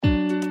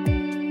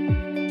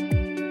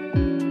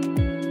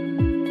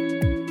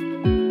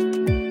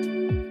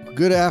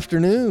good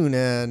afternoon,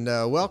 and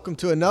welcome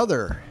to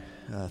another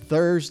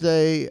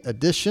Thursday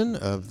edition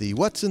of the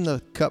What's in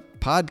the Cup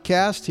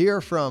podcast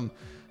here from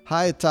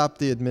high atop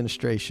the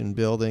administration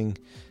building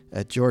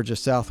at Georgia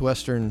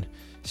Southwestern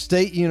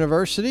State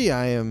University.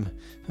 I am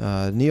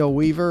Neil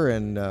Weaver,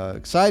 and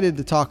excited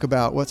to talk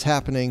about what's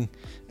happening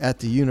at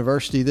the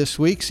university this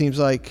week. Seems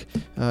like,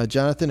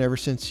 Jonathan, ever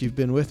since you've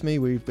been with me,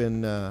 we've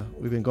been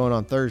going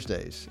on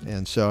Thursdays,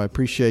 and so I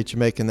appreciate you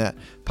making that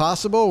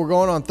possible. We're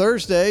going on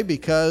Thursday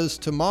because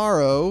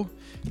tomorrow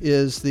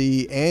is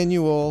the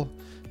annual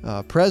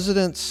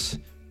President's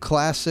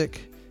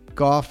Classic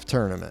Golf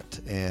Tournament,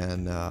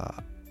 and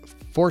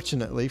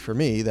fortunately for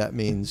me, that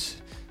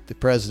means the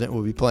president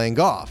will be playing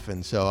golf,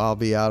 and so I'll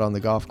be out on the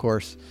golf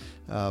course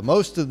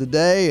most of the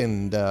day,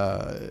 and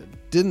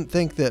didn't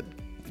think that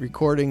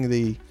recording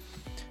the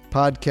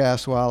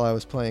podcast while I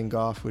was playing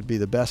golf would be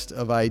the best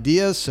of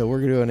ideas, so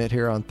we're doing it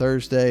here on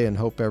Thursday, and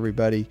hope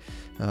everybody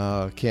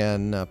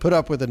can put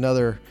up with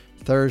another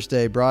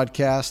Thursday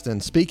broadcast.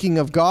 And speaking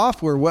of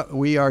golf,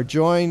 we are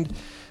joined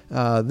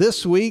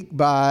this week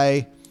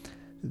by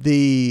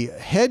the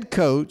head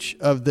coach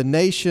of the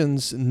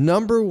nation's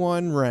number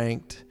one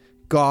ranked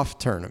golf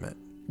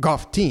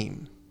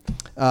team.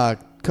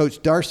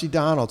 Coach Darcy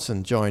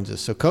Donaldson joins us.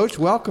 So, Coach,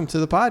 welcome to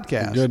the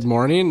podcast. Good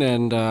morning,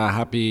 and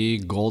happy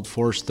Gold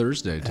Force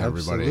Thursday to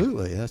everybody.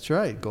 Absolutely, that's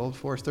right, Gold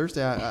Force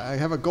Thursday. I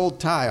have a gold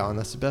tie on.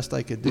 That's the best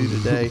I could do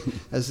today.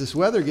 As this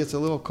weather gets a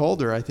little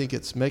colder, I think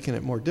it's making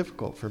it more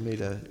difficult for me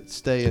to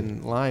stay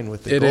in line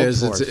with the Gold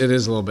Force. It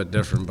is a little bit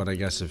different, but I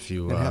guess if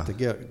you have to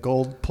get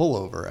gold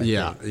pullover.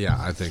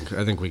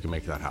 I think we can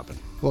make that happen.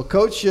 Well,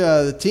 Coach,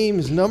 the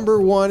team's number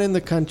one in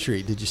the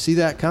country. Did you see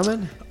that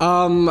coming?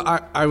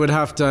 I would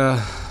have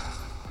to.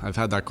 I've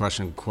had that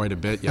question quite a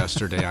bit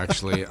yesterday,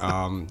 actually.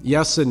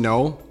 Yes and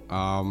no.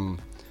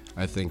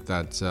 I think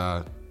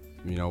that,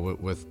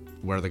 with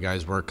where the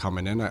guys were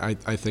coming in,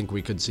 I think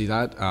we could see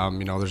that.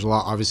 There's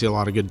obviously a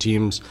lot of good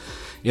teams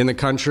in the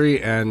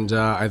country, and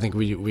I think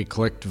we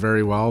clicked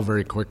very well,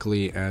 very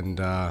quickly, and,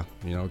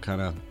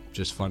 kind of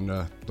just fun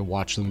to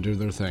watch them do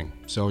their thing.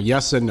 So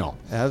yes and no.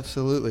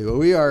 Absolutely. Well,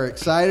 we are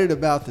excited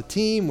about the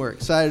team. We're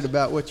excited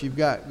about what you've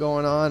got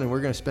going on, and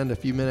we're going to spend a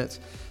few minutes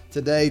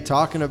today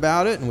talking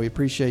about it, and we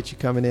appreciate you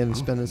coming in and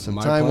spending some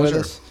time with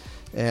us.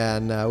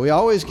 And we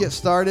always get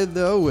started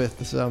though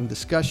with some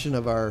discussion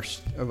of our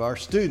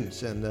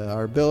students and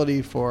our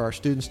ability for our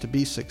students to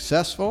be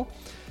successful.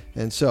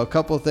 And so a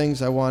couple of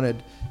things I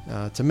wanted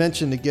to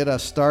mention to get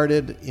us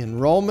started.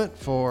 Enrollment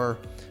for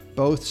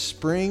both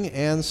spring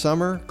and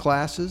summer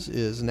classes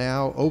is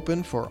now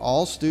open for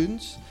all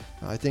students.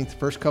 I think the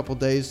first couple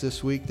days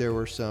this week there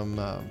were some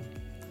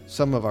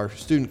of our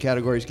student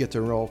categories get to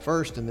enroll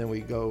first, and then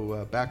we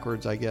go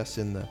backwards, I guess,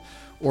 in the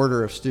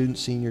order of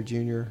students, senior,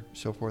 junior,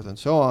 so forth and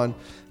so on.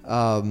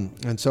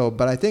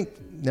 But I think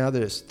now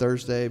that it's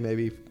Thursday,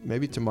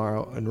 maybe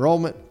tomorrow,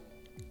 enrollment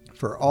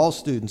for all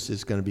students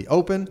is going to be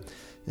open.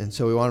 And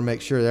so we want to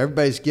make sure that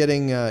everybody's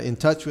getting in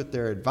touch with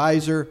their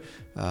advisor,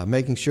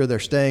 making sure they're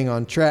staying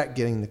on track,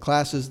 getting the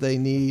classes they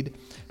need.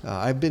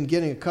 I've been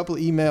getting a couple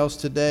of emails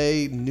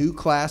today. New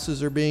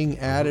classes are being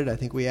added. I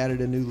think we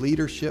added a new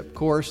leadership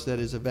course that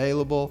is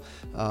available.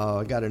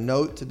 I got a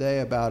note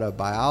today about a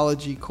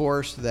biology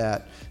course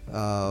that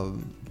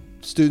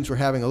students were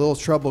having a little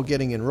trouble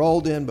getting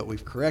enrolled in, but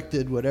we've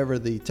corrected whatever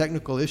the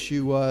technical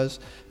issue was.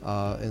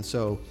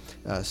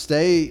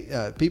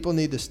 People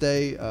need to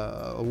stay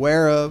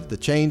aware of the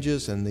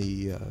changes and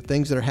the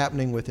things that are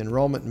happening with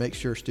enrollment, make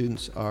sure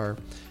students are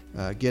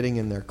getting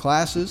in their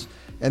classes.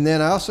 And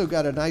then I also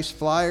got a nice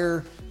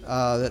flyer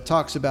that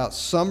talks about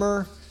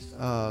summer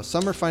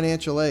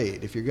financial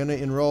aid. If you're going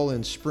to enroll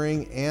in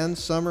spring and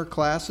summer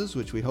classes,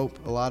 which we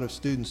hope a lot of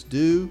students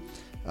do,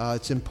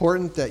 it's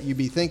important that you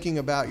be thinking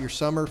about your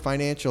summer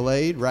financial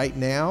aid right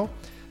now.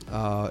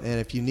 And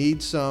if you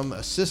need some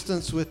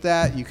assistance with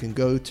that, you can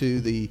go to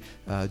the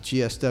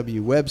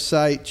GSW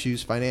website,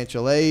 choose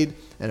financial aid,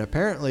 and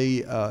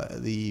apparently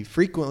the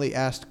frequently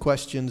asked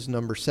questions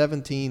number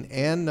 17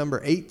 and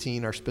number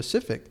 18 are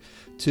specific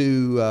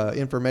to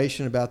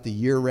information about the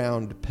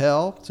year-round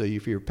Pell. So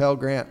if you're a Pell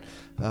Grant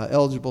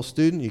eligible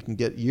student, you can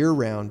get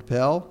year-round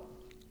Pell,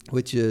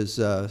 which is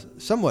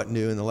somewhat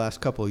new in the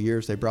last couple of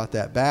years. They brought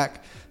that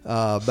back.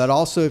 But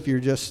also if you're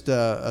just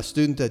a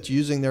student that's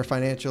using their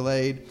financial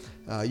aid,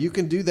 you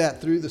can do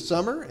that through the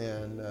summer,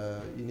 and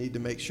you need to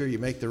make sure you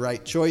make the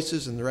right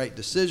choices and the right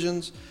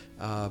decisions.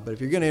 But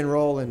if you're going to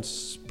enroll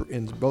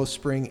in both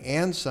spring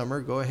and summer,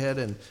 go ahead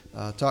and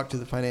talk to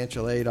the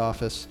financial aid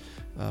office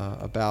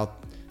about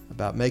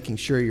making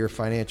sure your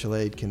financial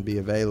aid can be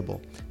available.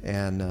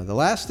 And the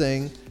last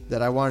thing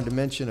that I wanted to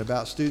mention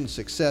about student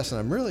success,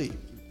 and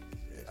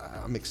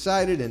I'm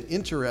excited and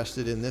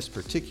interested in this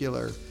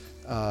particular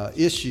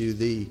issue.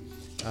 The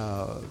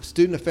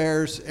Student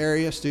Affairs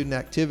area, Student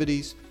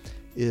Activities,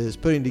 is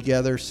putting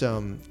together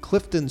some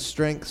Clifton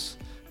Strengths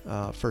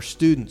for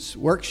Students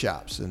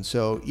workshops. And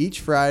so each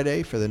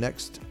Friday for the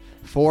next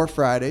 4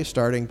 Fridays,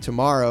 starting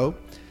tomorrow,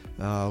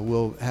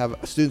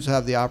 students will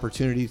have the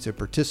opportunity to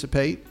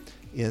participate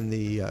in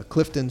the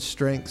Clifton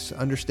Strengths,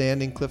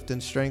 Understanding Clifton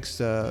Strengths.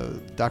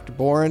 Dr.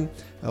 Boren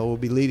will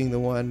be leading the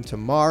one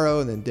tomorrow,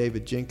 and then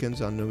David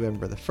Jenkins on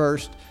November the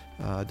 1st.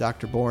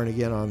 Dr. Boren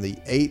again on the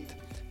 8th,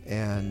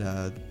 and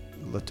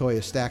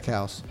LaToya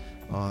Stackhouse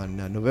on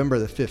November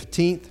the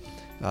 15th.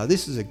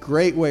 This is a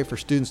great way for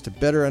students to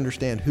better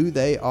understand who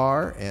they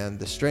are and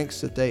the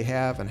strengths that they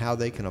have and how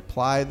they can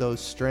apply those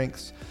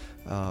strengths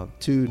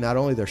to not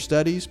only their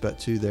studies, but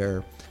to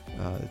their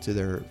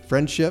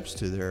friendships,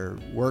 to their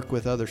work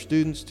with other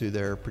students, to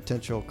their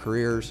potential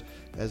careers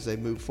as they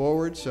move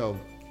forward. So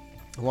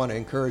I want to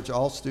encourage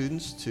all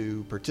students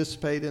to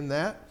participate in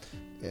that,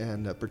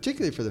 and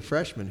particularly for the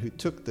freshmen who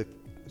took the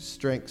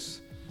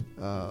strengths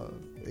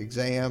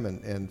exam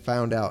and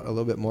found out a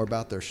little bit more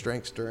about their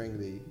strengths during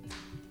the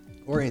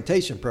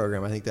orientation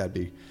program. I think that'd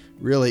be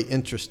really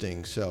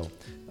interesting. So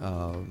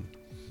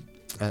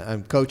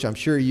Coach, I'm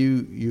sure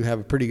you have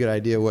a pretty good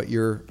idea what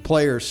your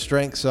players'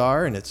 strengths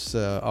are, and it's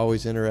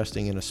always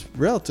interesting in a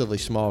relatively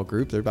small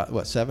group. There are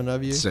about, 7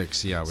 of you?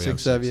 6, yeah. We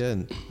six have of you,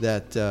 and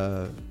that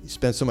you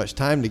spend so much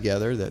time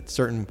together that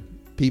certain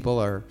people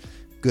are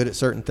good at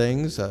certain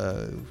things,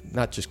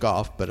 not just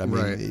golf, but I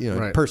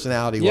mean,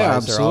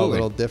 personality-wise, they're all a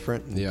little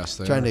different. Yes,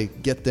 they trying are. to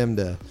get them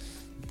to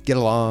get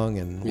along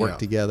and work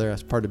together.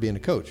 That's part of being a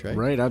coach, right?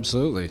 Right,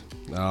 absolutely.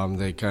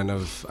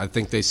 I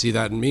think they see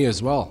that in me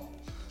as well.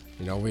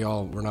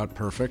 We're not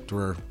perfect.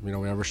 We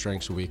have our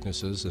strengths and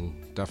weaknesses,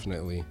 and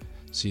definitely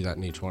see that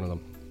in each one of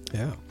them.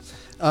 Yeah.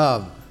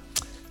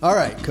 All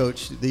right,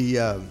 Coach.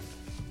 The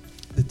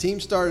team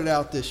started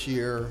out this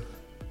year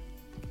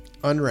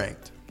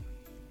unranked.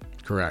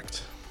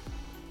 Correct.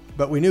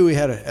 But we knew we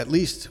had at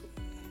least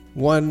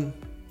one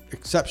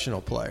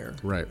exceptional player.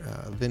 Right.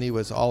 Vinny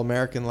was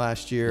All-American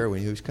last year when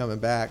he was coming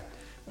back.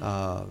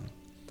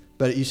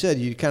 But you said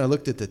you kind of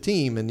looked at the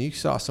team and you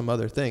saw some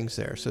other things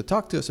there. So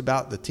talk to us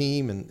about the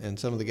team and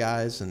some of the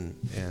guys and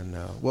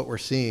what we're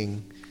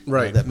seeing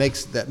that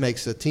makes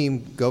the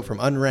team go from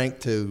unranked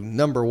to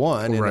number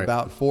one in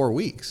about 4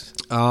 weeks.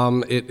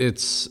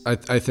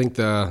 I think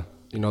the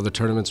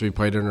tournaments we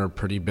played in are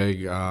pretty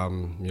big.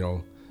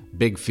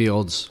 Big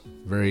fields,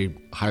 very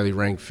highly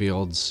ranked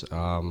fields.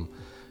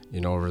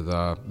 Over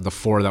the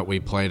 4 that we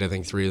played, I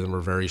think 3 of them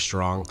were very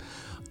strong.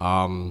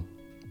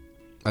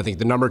 I think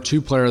the number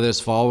 2 player this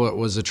fall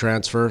was a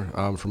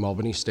transfer from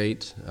Albany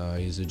State.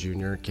 He's a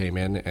junior, came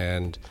in,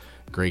 and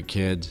great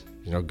kid,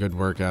 good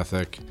work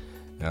ethic,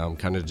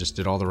 kind of just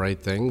did all the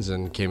right things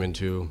and came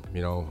into,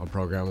 a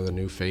program with a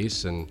new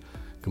face and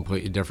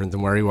completely different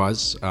than where he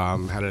was.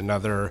 Had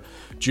another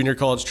junior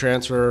college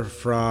transfer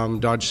from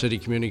Dodge City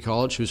Community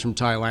College, who's from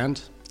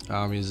Thailand.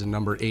 He's a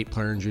number 8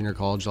 player in junior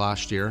college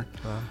last year.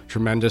 Wow.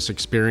 Tremendous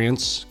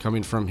experience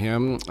coming from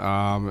him.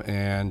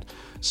 And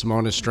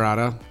Simone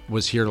Estrada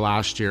was here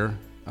last year,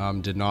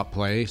 did not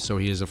play, so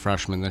he is a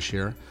freshman this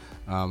year.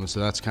 So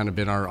that's kind of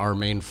been our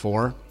main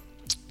 4.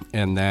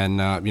 And then,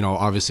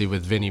 obviously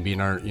with Vinny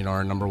being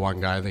our number 1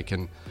 guy, they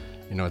can,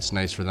 it's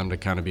nice for them to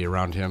kind of be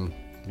around him,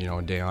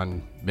 a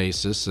day-on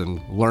basis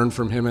and learn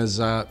from him as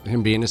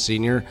him being a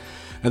senior.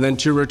 And then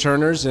 2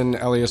 returners in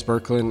Elias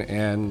Berklin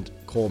and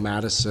Cole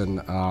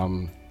Madison.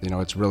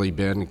 It's really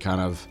been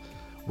kind of,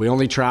 we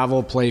only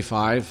travel, play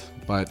 5,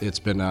 but it's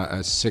been a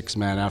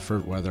 6-man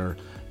effort, whether,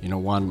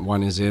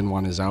 one is in,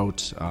 one is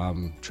out,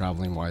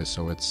 traveling wise.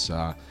 So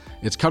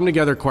it's come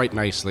together quite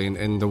nicely.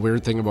 And the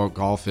weird thing about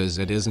golf is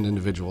it is an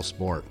individual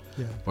sport,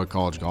 but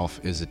college golf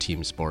is a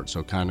team sport.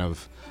 So kind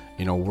of,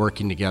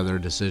 working together,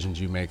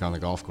 decisions you make on the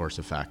golf course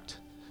affect,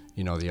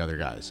 the other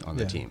guys on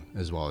the team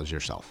as well as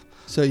yourself.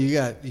 So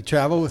you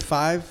travel with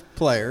 5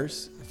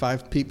 players,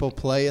 5 people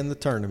play in the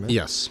tournament.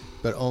 Yes.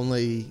 But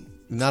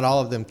not all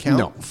of them count?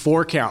 No,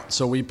 4 count.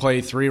 So we play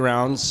 3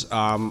 rounds,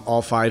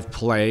 all 5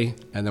 play,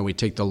 and then we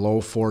take the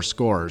low 4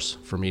 scores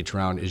from each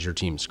round is your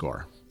team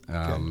score.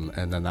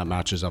 And then that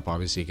matches up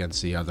obviously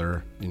against the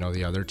other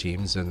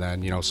teams. And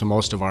then, so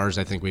most of ours,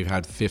 I think we've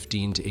had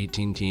 15 to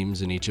 18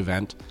 teams in each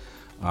event.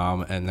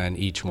 And then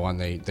each one,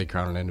 they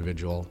crown an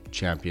individual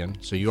champion.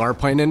 So you are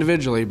playing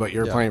individually, but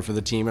you're playing for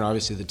the team. And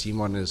obviously the team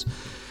one is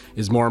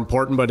more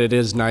important, but it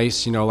is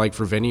nice, like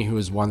for Vinny, who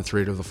has won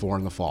 3 to the 4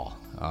 in the fall.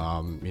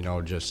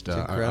 Just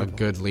a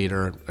good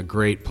leader, a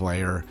great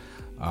player,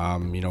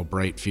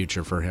 bright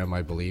future for him,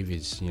 I believe.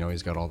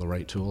 He's got all the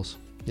right tools.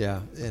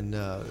 Yeah, and,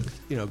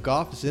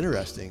 golf is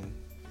interesting.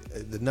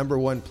 The number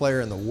 1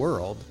 player in the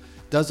world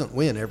doesn't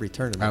win every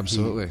tournament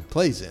he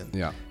plays in.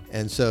 Yeah.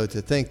 And so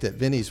to think that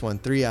Vinny's won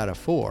 3 out of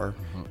 4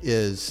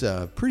 is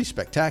pretty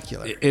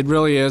spectacular. It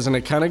really is, and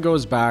it kind of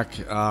goes back.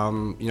 He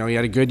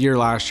had a good year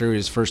last year. He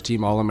was first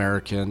team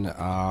All-American,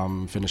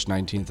 finished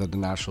 19th at the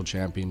national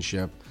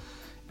championship,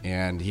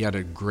 and he had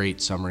a great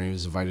summer. He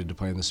was invited to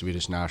play in the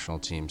Swedish national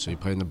team. So he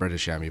played in the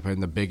British Am. He played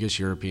in the biggest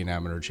European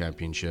amateur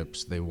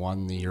championships. They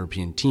won the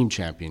European team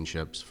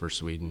championships for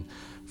Sweden.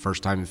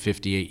 First time in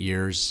 58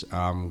 years.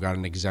 Got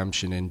an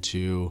exemption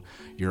into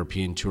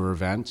European Tour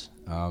event,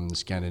 the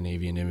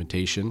Scandinavian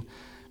Invitation.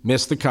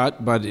 missed the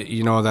cut, but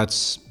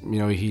that's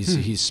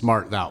he's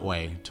smart that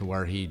way, to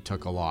where he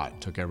took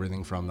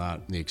everything from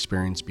that, the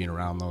experience being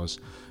around those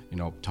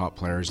top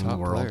players in the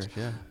world.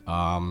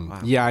 Wow.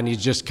 Yeah, and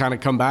he's just kind of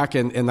come back,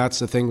 and that's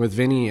the thing with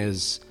Vinny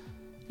is,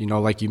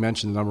 like you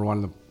mentioned, the number one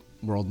in the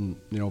world,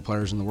 and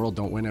players in the world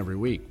don't win every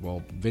week.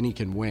 Well, Vinny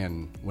can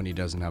win when he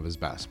doesn't have his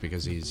best,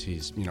 because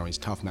he's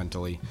tough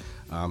mentally.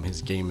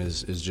 His game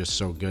is just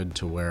so good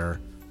to where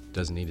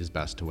doesn't need his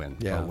best to win.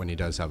 Yeah. But when he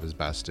does have his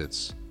best,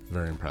 it's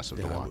very impressive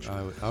to watch.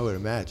 I would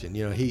imagine.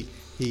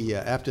 He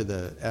after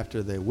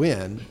the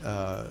win,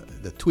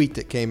 the tweet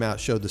that came out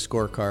showed the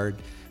scorecard,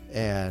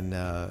 and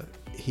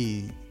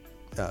he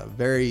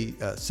very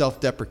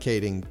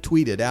self-deprecating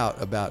tweeted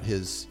out about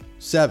his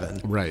 7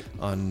 right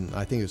on,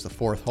 I think it was the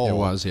 4th hole. It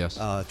was, yes.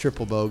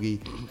 Triple bogey.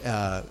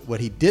 What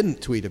he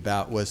didn't tweet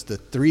about was the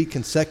 3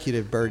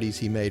 consecutive birdies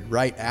he made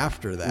right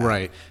after that.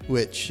 Right.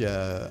 Which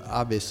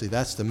obviously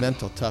that's the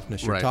mental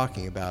toughness you're right.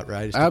 talking about,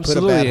 right? Is to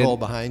Absolutely. put a bad hole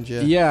behind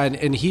you. Yeah,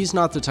 and he's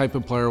not the type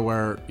of player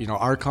where,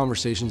 our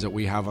conversations that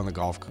we have on the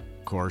golf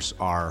course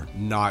are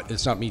not,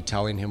 it's not me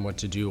telling him what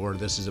to do or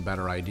this is a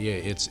better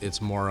idea.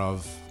 It's more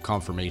of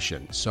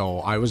confirmation. So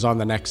I was on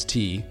the next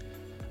tee.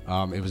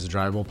 It was a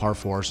drivable par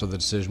 4, so the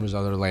decision was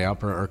either lay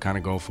up or kind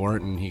of go for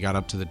it. And he got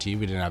up to the tee.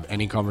 We didn't have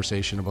any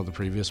conversation about the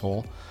previous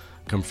hole.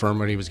 Confirmed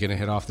what he was going to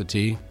hit off the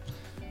tee.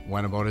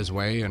 Went about his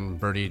way and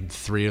birdied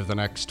 3 of the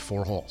next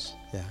 4 holes.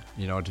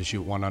 Yeah. To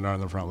shoot 1 under on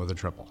the front with a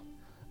triple.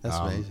 That's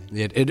amazing.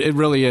 It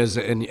really is,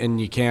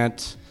 and you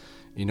can't,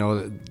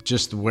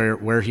 just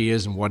where he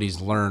is and what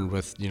he's learned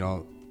with,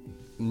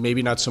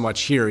 maybe not so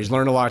much here. He's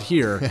learned a lot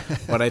here,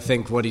 but I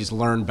think what he's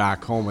learned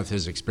back home with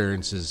his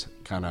experiences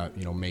kind of,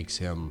 makes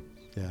him.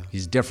 Yeah.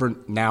 He's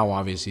different now,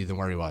 obviously, than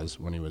where he was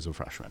when he was a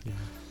freshman. Yeah.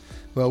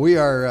 Well, we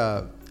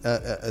are,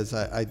 as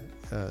I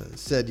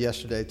said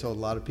yesterday, told a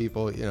lot of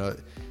people,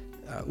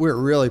 we're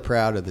really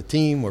proud of the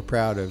team. We're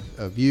proud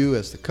of you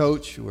as the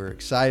coach. We're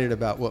excited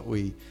about what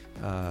we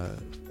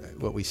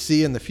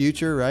see in the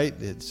future. Right?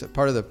 It's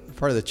part of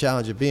the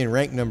challenge of being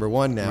ranked number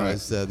 1 now. Right.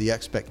 Is the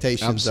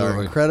expectations Absolutely.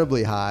 are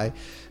incredibly high.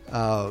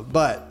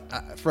 But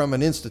from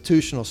an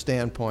institutional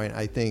standpoint,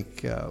 I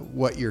think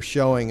what you're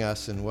showing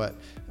us and what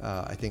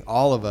I think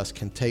all of us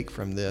can take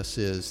from this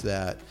is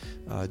that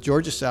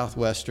Georgia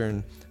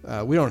Southwestern,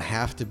 we don't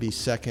have to be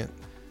second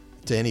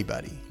to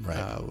anybody.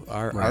 Right.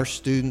 Our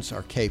students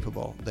are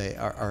capable. They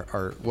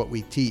are what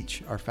we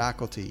teach. Our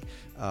faculty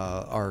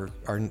are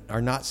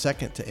not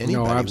second to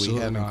anybody. No, absolutely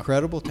we have not.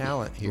 Incredible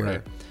talent here,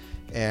 right.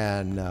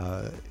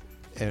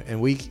 and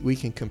we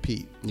can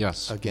compete.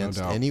 Yes, against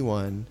no doubt.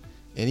 anyone,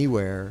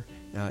 anywhere,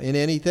 in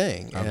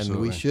anything. Absolutely.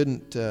 And we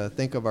shouldn't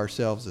think of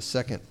ourselves as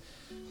second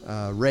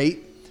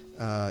rate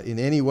in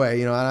any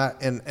way.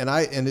 And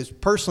it's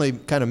personally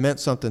kind of meant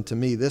something to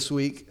me this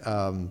week.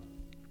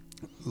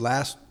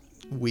 Last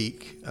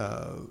week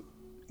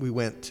we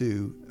went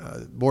to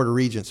Board of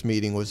Regents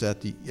meeting was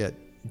at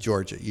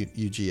Georgia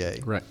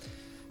UGA. Right.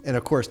 And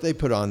of course they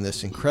put on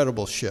this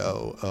incredible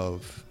show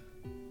of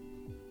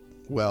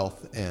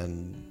wealth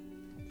and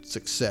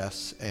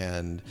success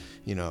and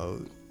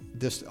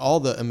this all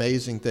the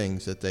amazing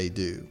things that they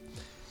do.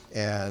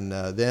 And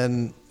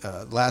then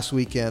last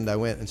weekend I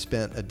went and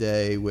spent a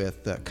day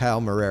with Kyle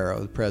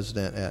Marrero, the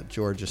president at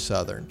Georgia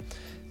Southern.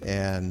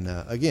 And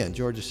again,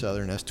 Georgia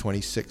Southern has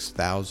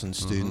 26,000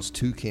 students,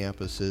 2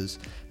 campuses,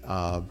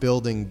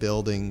 building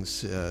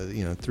buildings.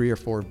 3 or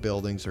 4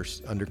 buildings are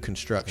under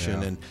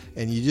construction, Yeah.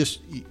 and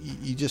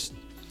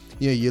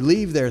you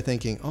leave there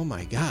thinking, oh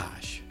my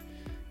gosh,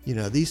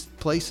 these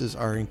places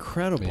are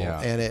incredible,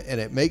 Yeah. and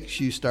it makes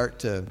you start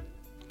to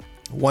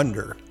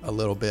wonder a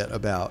little bit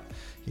about,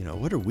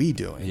 what are we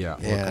doing? Yeah,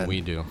 what can we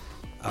do?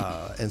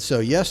 And so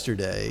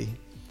yesterday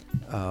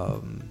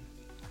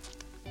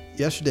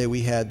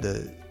we had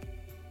the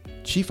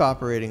chief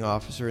operating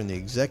officer and the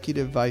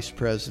executive vice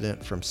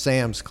president from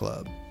Sam's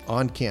Club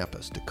on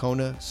campus,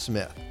 Dakona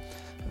Smith.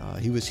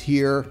 He was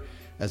here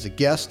as a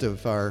guest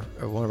of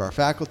one of our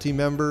faculty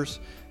members,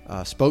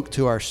 spoke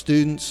to our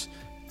students,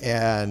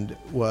 and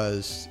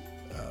was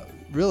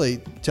really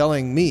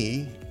telling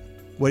me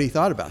what he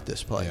thought about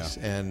this place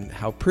and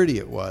how pretty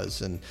it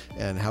was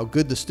and how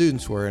good the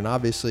students were. And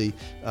obviously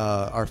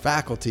our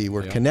faculty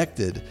were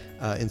connected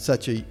in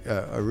such a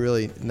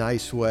really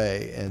nice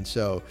way. And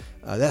so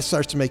that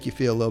starts to make you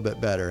feel a little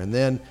bit better. And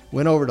then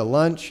went over to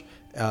lunch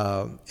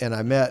and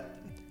I met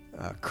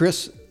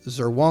Chris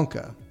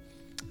Zerwanka,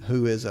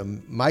 who is a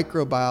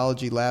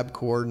microbiology lab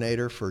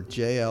coordinator for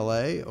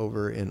JLA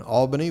over in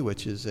Albany,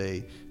 which is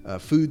a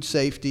food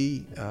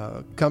safety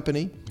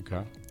company.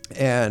 Okay.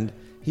 And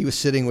he was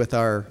sitting with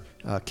our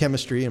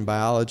chemistry and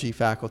biology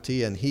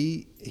faculty, and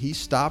he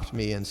stopped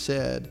me and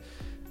said,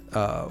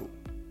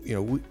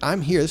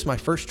 I'm here. This is my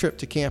first trip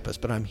to campus,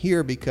 but I'm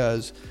here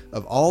because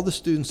of all the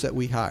students that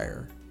we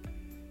hire.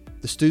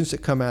 The students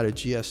that come out of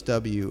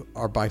GSW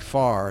are by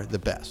far the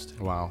best.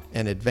 Wow.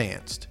 And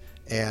advanced.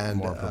 And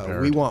More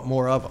prepared. we want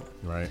more of them.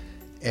 Right.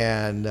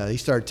 And he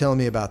started telling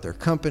me about their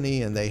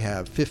company, and they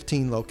have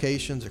 15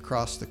 locations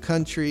across the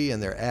country,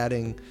 and they're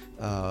adding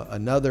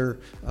another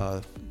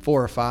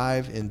 4 or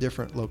 5 in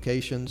different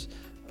locations.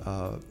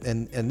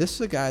 And this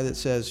is a guy that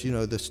says,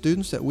 the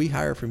students that we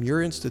hire from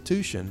your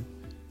institution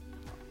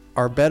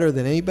are better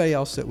than anybody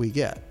else that we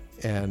get.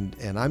 And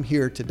I'm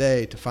here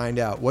today to find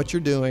out what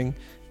you're doing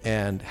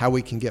and how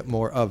we can get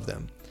more of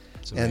them.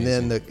 And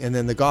then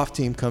the golf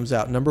team comes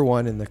out number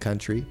 1 in the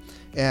country,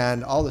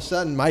 and all of a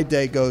sudden my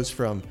day goes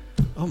from,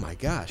 oh my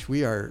gosh,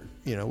 we are,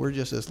 we're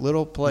just this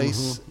little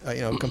place,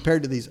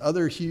 compared to these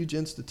other huge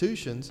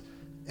institutions,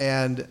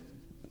 and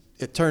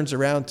it turns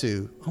around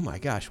to, oh my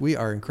gosh, we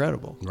are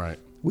incredible. Right.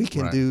 We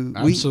can do.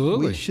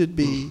 Absolutely. We should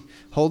be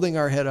holding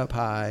our head up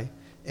high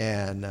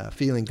and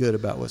feeling good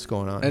about what's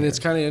going on. And it's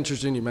kind of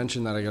interesting you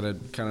mentioned that. I got a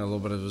little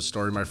bit of a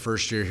story. My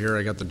first year here,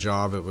 I got the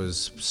job. It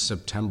was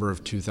September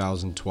of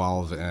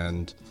 2012,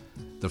 and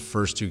the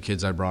first 2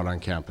 kids I brought on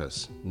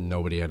campus,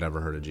 nobody had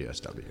ever heard of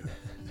GSW.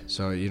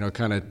 So,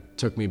 kind of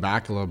took me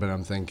back a little bit.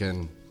 I'm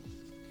thinking,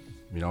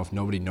 if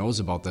nobody knows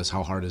about this,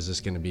 how hard is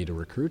this going to be to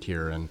recruit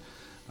here? And,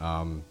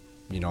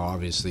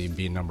 obviously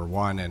being number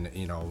 1, and,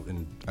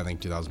 in I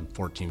think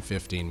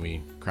 2014-15,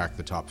 we cracked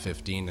the top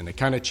 15, and it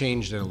kind of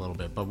changed it a little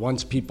bit. But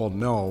once people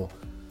know,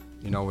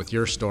 with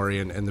your story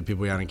and the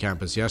people we had on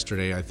campus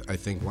yesterday, I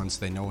think once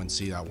they know and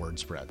see, that word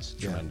spreads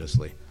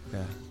tremendously.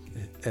 Yeah.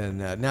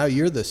 And now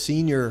you're the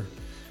senior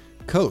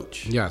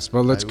coach. Yes,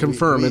 but let's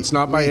confirm it's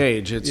not by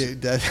age. It's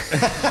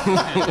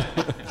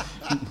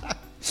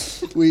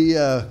we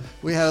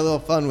had a little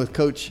fun with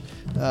Coach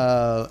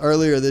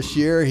earlier this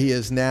year. He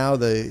is now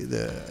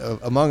the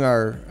among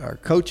our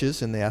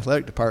coaches in the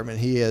athletic department.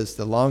 He is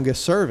the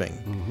longest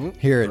serving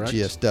here at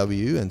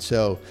GSW, and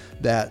so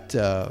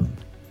that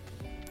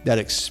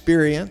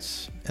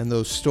experience and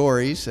those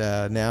stories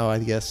now, I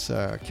guess,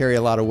 carry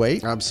a lot of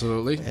weight.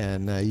 Absolutely.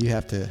 And you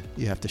have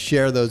to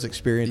share those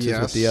experiences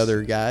with the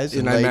other guys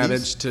and ladies. I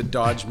managed to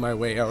dodge my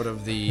way out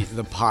of the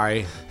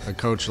pie I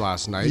coached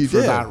last night for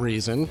that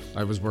reason.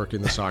 I was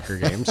working the soccer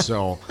game,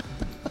 so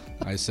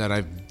I said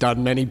I've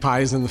done many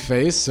pies in the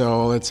face,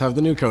 so let's have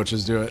the new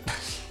coaches do it.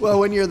 Well,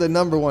 when you're the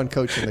number 1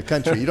 coach in the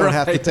country, you don't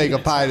have to take a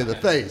pie to the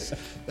face.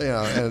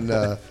 And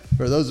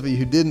for those of you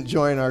who didn't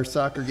join our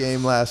soccer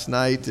game last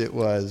night, it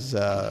was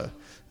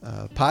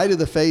pie to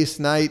the face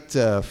night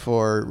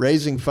for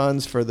raising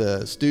funds for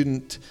the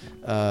student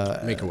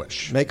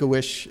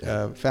Make-A-Wish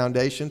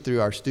Foundation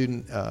through our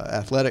student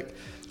athletic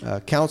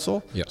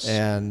council. Yes.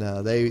 And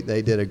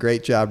they did a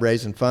great job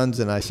raising funds,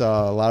 and I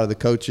saw a lot of the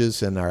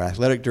coaches and our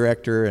athletic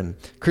director, and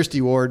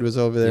Christy Ward was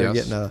over there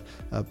getting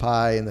a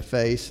pie in the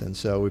face, and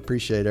so we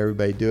appreciate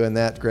everybody doing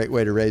that. Great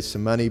way to raise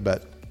some money,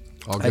 but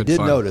I did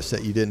notice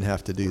that you didn't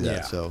have to do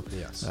that, so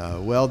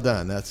well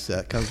done.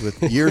 That comes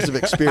with years of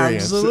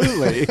experience.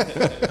 Absolutely.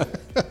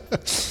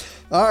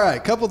 All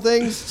right, couple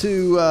things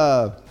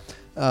to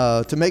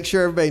make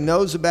sure everybody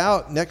knows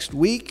about. Next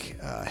week,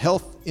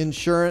 health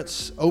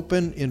insurance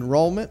open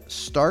enrollment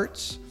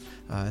starts.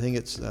 I think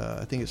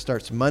it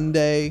starts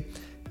Monday,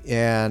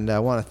 and I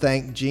want to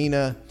thank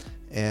Gina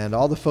and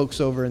all the folks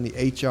over in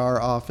the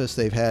HR office.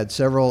 They've had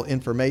several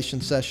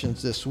information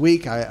sessions this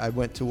week. I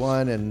went to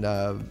one, and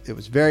it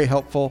was very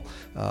helpful.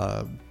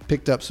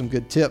 Picked up some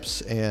good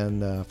tips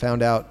and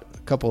found out a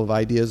couple of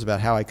ideas about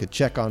how I could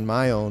check on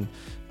my own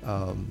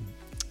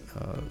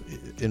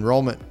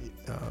enrollment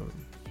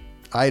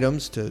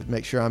items to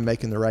make sure I'm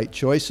making the right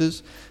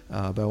choices.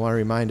 But I want to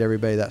remind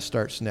everybody that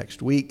starts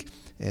next week.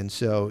 And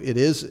so it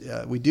is,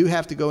 we do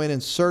have to go in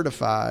and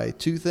certify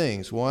 2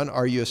 things. One,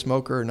 are you a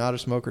smoker or not a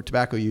smoker,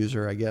 tobacco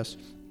user, I guess.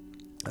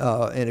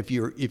 And if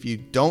you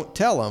don't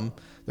tell them,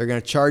 they're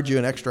going to charge you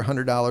an extra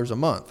 $100 a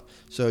month.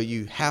 So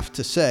you have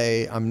to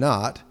say, I'm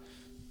not,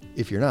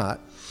 if you're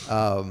not,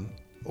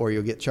 or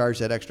you'll get charged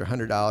that extra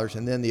 $100.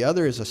 And then the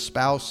other is a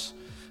spouse.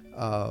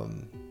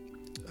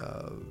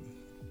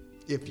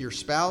 If your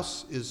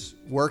spouse is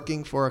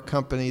working for a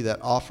company that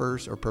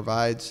offers or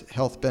provides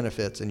health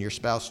benefits, and your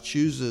spouse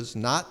chooses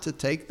not to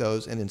take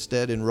those and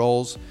instead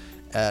enrolls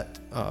at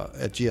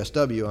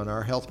GSW on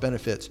our health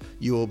benefits,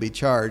 you will be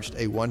charged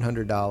a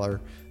 $100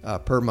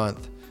 per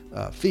month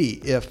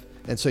fee.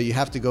 And so you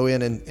have to go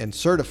in and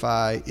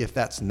certify if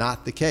that's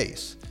not the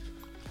case.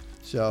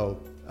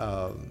 So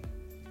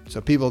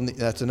people,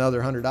 that's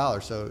another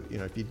 $100. So,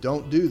 if you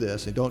don't do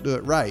this and don't do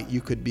it right, you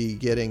could be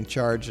getting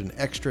charged an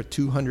extra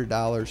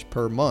 $200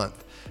 per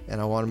month. And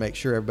I want to make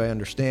sure everybody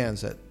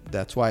understands that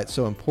that's why it's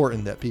so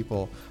important that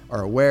people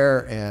are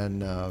aware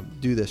and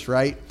do this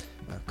right.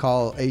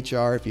 Call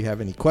HR if you have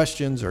any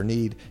questions or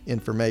need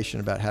information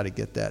about how to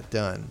get that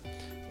done.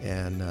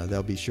 And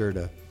they'll be sure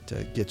to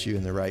get you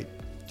in the right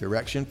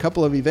direction.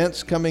 Couple of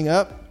events coming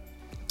up.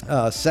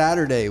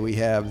 Saturday, we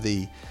have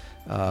the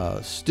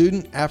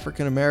Student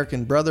African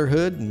American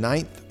Brotherhood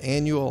 9th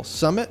Annual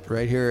Summit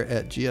right here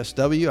at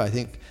GSW. I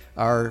think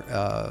our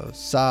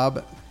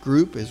SOB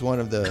group is one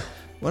of the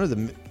one of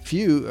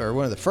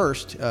the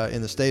first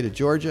in the state of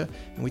Georgia.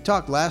 And we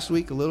talked last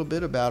week a little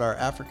bit about our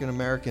African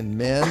American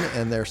men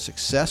and their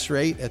success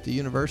rate at the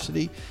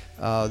university.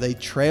 They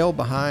trail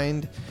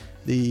behind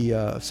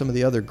some of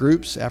the other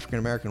groups. African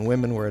American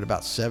women were at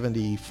about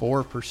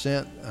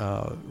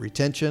 74%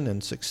 retention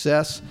and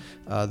success.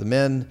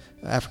 The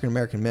African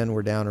American men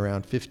were down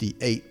around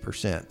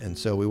 58%. And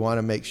so we want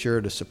to make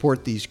sure to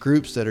support these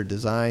groups that are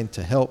designed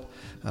to help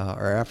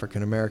our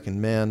African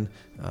American men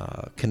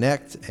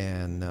connect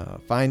and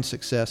find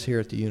success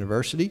here at the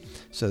university.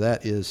 So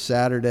that is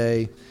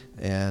Saturday,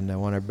 and I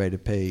want everybody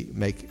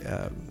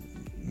to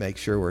make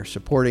sure we're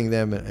supporting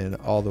them in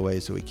all the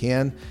ways that we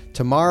can.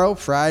 Tomorrow,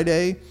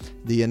 Friday,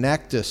 the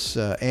Enactus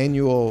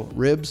annual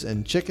ribs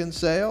and chicken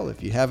sale.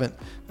 If you haven't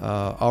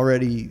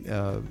already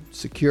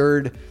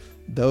secured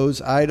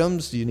those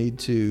items, you need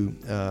to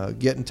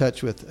get in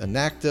touch with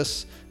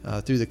Enactus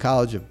through the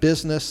College of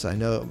Business. I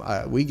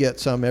know we get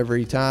some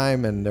every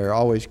time, and they're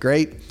always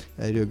great.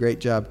 They do a great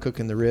job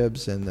cooking the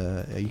ribs, and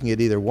you can get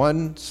either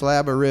one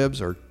slab of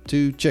ribs or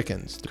 2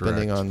 chickens,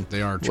 depending on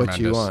what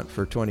you want,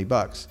 for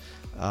 $20.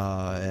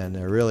 And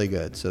they're really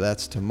good. So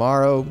that's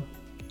tomorrow.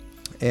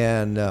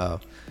 And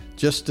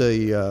just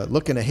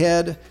looking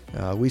ahead,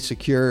 we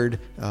secured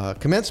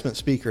commencement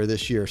speaker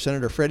this year.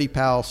 Senator Freddie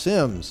Powell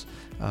Sims,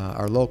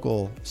 our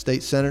local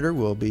state senator,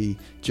 will be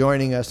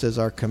joining us as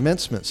our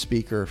commencement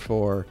speaker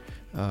for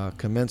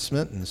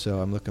commencement. And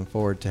so I'm looking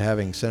forward to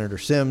having Senator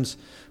Sims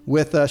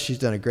with us. She's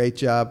done a great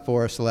job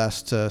for us the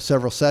last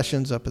several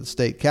sessions up at the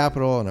state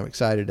capitol, and I'm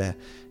excited to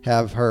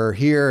have her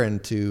here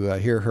and to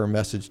hear her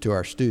message to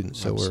our students.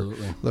 So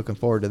Absolutely. We're looking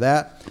forward to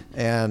that.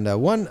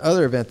 And one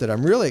other event that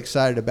I'm really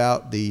excited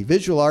about, the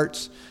visual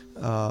arts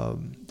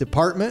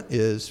department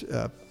is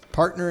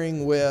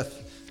partnering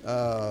with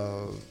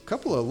a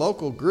couple of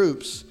local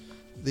groups,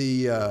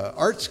 the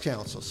Arts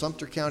Council,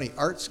 Sumter County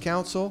Arts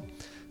Council,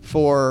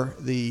 for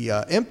the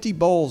Empty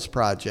Bowls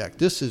project.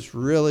 This is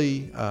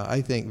really,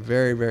 I think,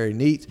 very, very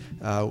neat.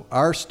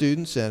 Our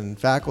students and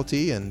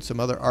faculty and some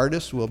other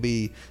artists will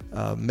be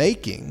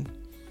making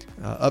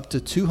up to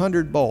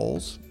 200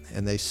 bowls,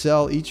 and they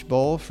sell each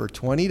bowl for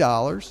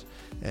 $20,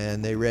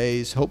 and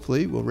they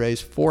hopefully will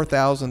raise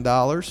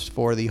 $4,000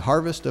 for the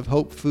Harvest of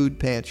Hope Food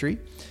Pantry.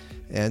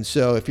 And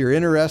so if you're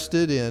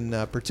interested in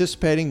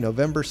participating,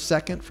 November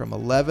 2nd from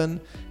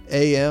 11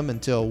 a.m.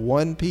 until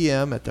 1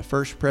 p.m. at the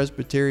First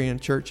Presbyterian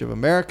Church of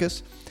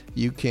Americus,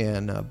 you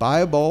can buy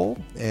a bowl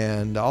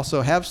and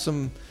also have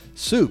some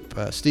soup.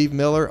 Steve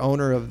Miller,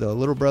 owner of the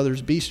Little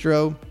Brothers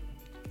Bistro,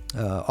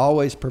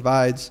 always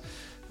provides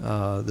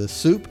the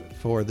soup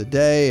for the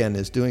day and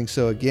is doing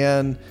so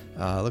again.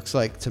 Looks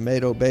like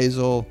tomato,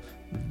 basil,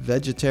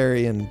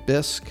 vegetarian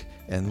bisque,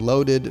 and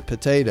loaded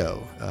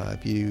potato.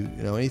 If you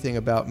know anything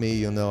about me,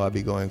 you'll know I'll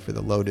be going for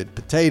the loaded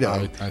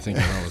potato. I think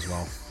you know as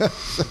well.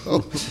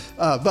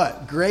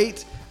 But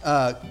great.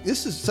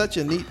 This is such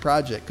a neat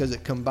project because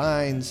it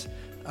combines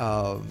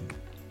our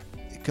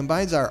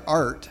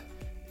art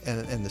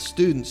and the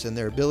students and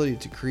their ability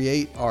to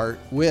create art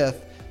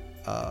with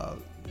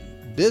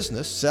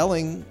business,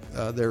 selling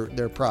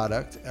their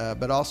product,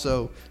 but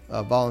also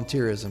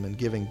volunteerism and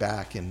giving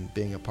back and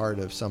being a part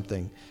of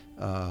something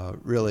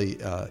really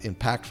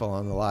impactful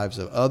on the lives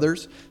of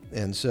others.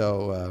 And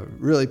so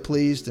really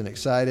pleased and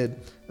excited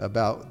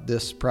about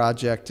this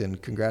project,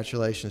 and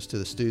congratulations to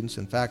the students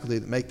and faculty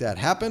that make that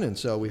happen. And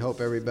so we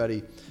hope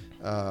everybody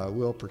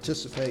will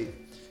participate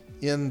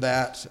in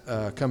that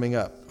coming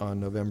up on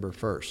November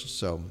 1st.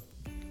 So,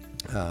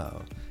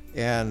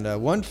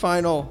 and one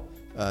final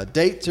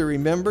date to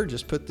remember,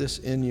 just put this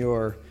in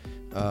your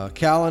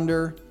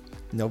calendar,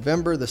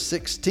 November the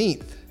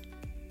 16th.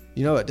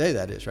 You know what day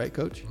that is, right,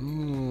 Coach?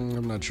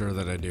 I'm not sure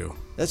that I do.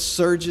 That's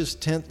Serge's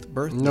 10th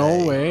birthday.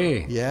 No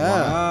way. Yeah.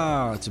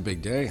 Wow, it's a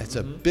big day. It's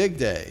a big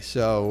day.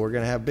 So we're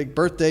going to have a big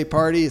birthday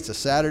party. It's a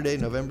Saturday,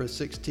 November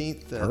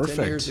 16th.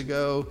 10 years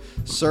ago,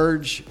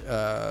 Serge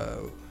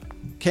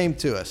came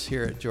to us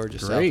here at Georgia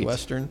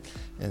Southwestern.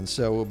 And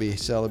so we'll be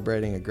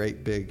celebrating a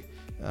great big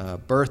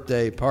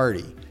birthday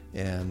party.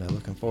 And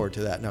looking forward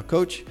to that. Now,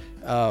 Coach,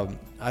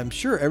 I'm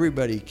sure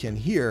everybody can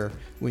hear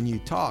when you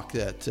talk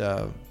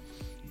that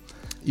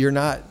you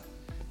got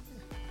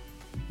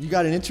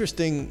an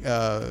interesting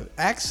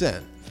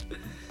accent.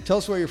 Tell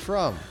us where you're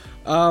from.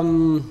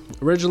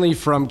 Originally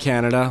from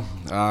Canada,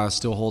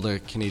 still hold a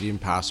Canadian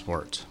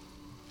passport.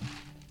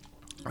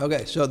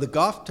 Okay, so the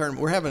golf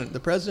tournament, we're having the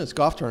President's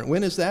Golf Tournament.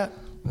 When is that?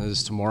 It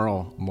is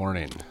tomorrow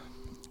morning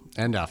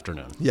and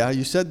afternoon. Yeah,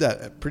 you said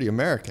that pretty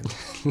American.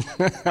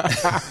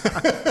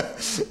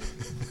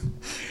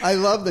 I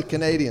love the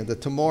Canadian, the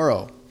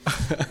tomorrow.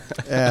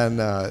 And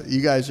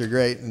you guys are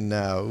great,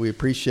 and we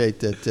appreciate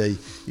that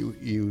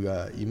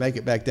you make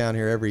it back down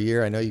here every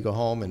year. I know you go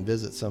home and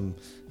visit some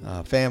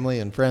family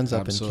and friends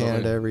up Absolutely. In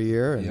Canada every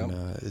year, and Yep.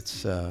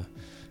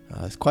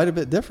 It's quite a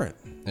bit different.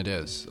 It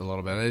is a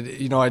little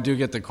bit. I do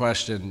get the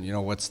question,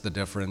 what's the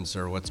difference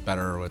or what's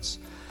better?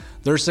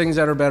 There's things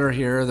that are better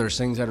here. There's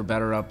things that are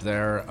better up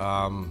there.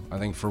 I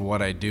think for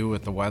what I do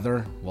with the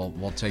weather,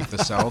 we'll take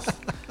the South.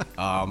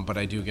 But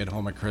I do get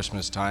home at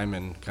Christmas time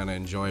and kind of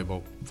enjoy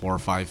about 4 or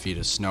 5 feet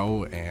of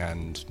snow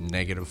and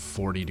negative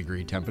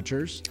 40-degree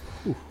temperatures.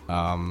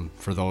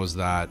 For those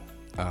that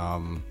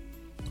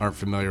aren't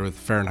familiar with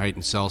Fahrenheit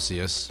and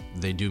Celsius,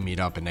 they do meet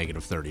up at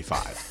negative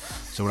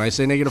 35. So when I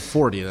say negative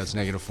 40, that's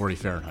negative 40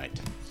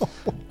 Fahrenheit.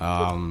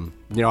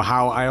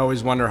 How I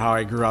always wonder how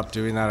I grew up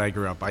doing that. I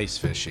grew up ice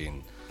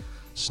fishing,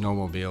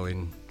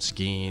 snowmobiling,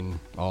 skiing,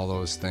 all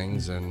those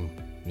things. And,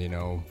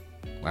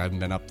 I haven't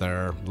been up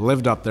there,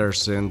 lived up there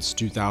since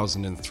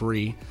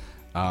 2003.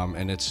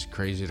 And it's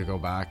crazy to go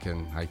back,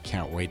 and I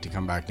can't wait to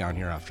come back down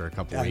here after a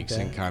couple weeks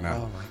and kind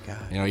of, oh my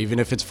God. Even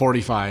if it's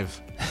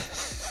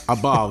 45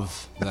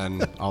 above,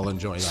 then I'll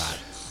enjoy that.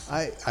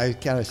 I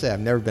gotta say,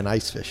 I've never been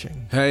ice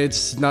fishing. Hey,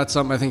 it's not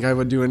something I think I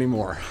would do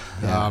anymore.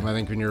 Yeah. I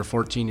think when you're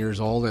 14 years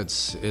old,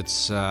 it's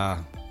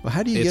well,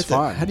 how do you get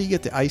fun. how do you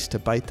get the ice to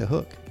bite the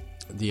hook?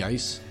 The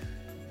ice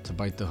to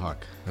bite the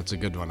hook. That's a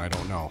good one. I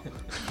don't know.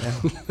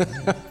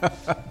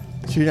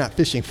 So you're not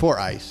fishing for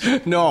ice?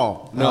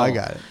 No, I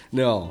got it.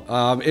 No,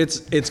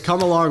 it's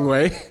come a long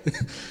way.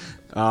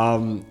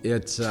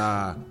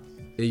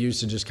 It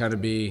used to just kind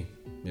of be,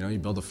 you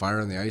build a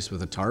fire on the ice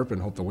with a tarp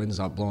and hope the wind's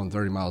not blowing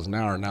 30 miles an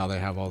hour. Now they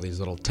have all these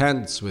little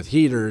tents with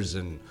heaters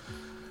and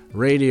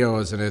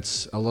radios, and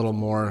it's a little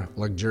more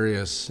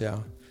luxurious. Yeah.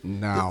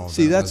 Now.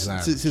 See,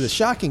 the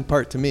shocking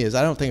part to me is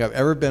I don't think I've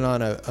ever been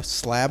on a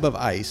slab of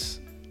ice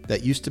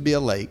that used to be a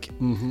lake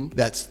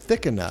that's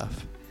thick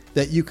enough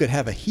that you could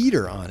have a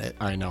heater on it.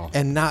 I know.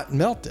 And not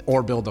melt it.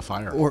 Or build a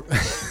fire. Or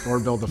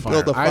build a fire.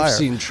 Build a fire. I've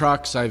seen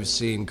trucks, I've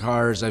seen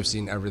cars, I've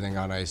seen everything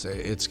on ice.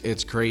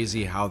 It's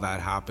crazy how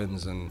that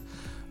happens, and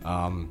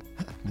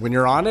when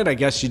you're on it, I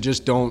guess you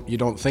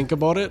don't think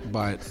about it,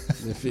 but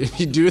if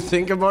you do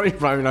think about it, you're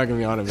probably not going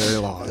to be on it very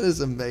long. That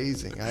is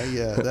amazing.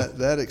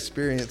 That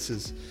experience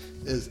is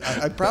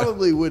I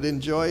probably would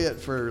enjoy it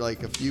for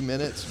like a few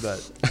minutes,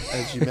 but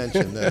as you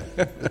mentioned,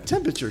 the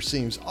temperature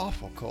seems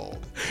awful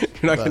cold.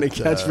 You're not going to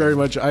catch very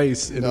much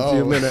ice in a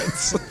few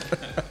minutes.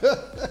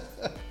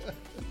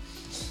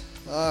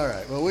 All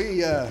right. Well,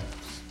 we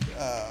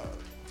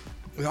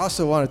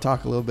also want to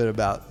talk a little bit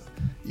about.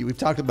 We've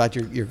talked about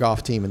your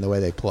golf team and the way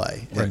they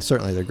play, right. And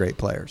certainly they're great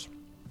players,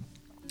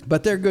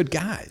 but they're good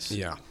guys.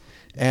 Yeah.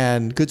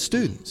 And good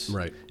students.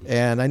 Right.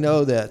 And I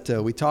know that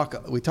we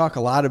talk a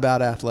lot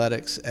about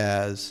athletics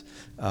as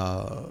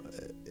and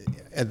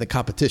the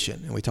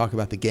competition, and we talk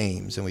about the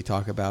games, and we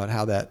talk about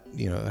how that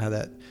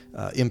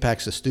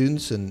impacts the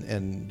students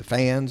and the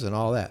fans and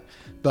all that.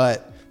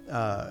 But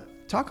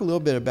talk a little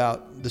bit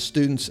about the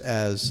students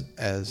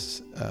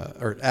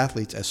or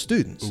athletes as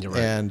students. Right.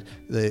 And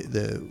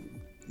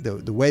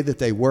the way that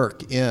they work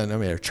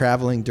they're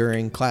traveling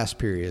during class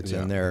periods,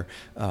 and they're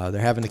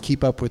having to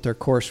keep up with their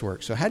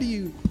coursework. So how do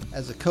you,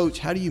 as a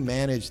coach,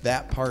 manage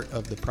that part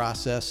of the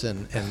process,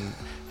 and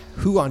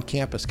who on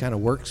campus kind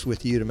of works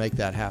with you to make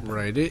that happen?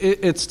 Right.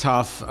 It's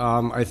tough.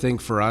 I think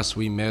for us,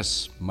 we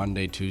miss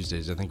Monday,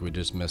 Tuesdays. I think we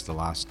just missed the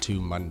last 3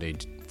 Monday,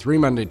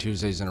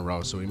 Tuesdays in a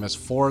row. So we missed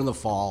 4 in the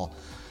fall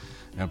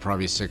and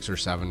probably 6 or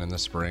 7 in the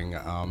spring.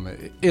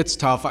 It's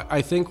tough.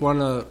 I think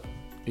one of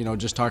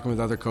just talking with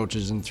other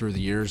coaches and through the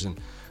years, and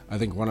I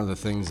think one of the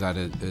things that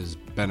is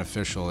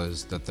beneficial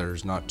is that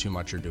there's not too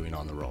much you're doing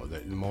on the road.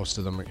 That most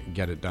of them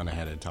get it done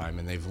ahead of time,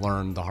 and they've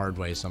learned the hard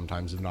way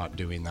sometimes of not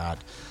doing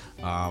that.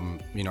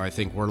 I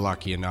think we're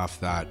lucky enough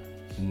that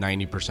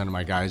 90% of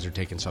my guys are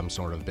taking some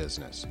sort of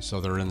business, so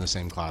they're in the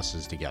same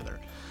classes together,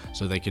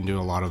 so they can do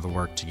a lot of the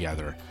work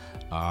together.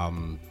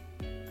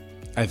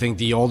 I think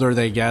the older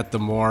they get, the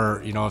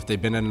more, if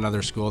they've been in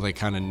another school, they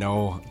kind of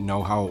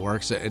know how it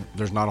works.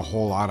 There's not a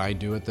whole lot I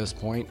do at this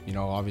point,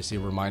 obviously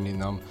reminding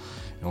them,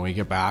 when we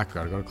get back,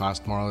 got to go to class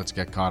tomorrow, let's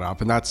get caught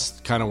up. And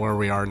that's kind of where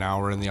we are now.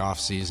 We're in the off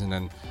season,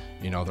 and,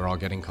 they're all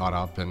getting caught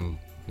up. And,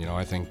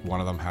 I think one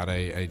of them had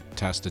a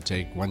test to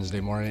take Wednesday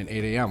morning at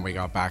 8 a.m. We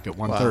got back at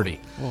 1:30.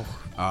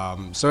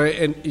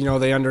 Wow.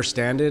 They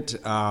understand it.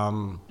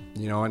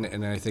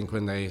 And I think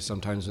when they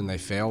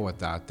fail with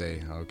that,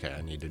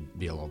 I need to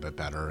be a little bit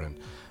better. And,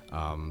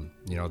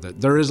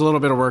 there is a little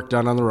bit of work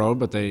done on the road,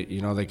 but they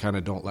kind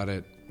of don't let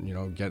it,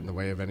 get in the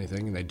way of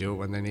anything, and they do it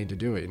when they need to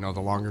do it.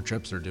 The longer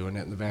trips, they're doing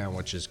it in the van,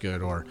 which is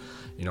good. Or,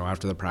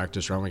 after the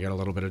practice run, we get a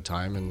little bit of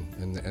time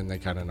and they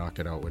kind of knock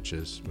it out, which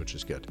is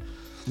good.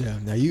 Yeah.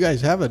 Now you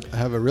guys have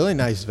a really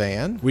nice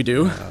van. We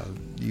do.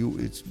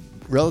 It's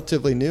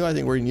relatively new. I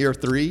think we're in year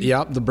 3.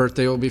 Yep, the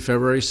birthday will be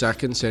February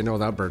 2nd. Say no,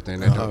 that birthday,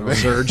 and I don't know.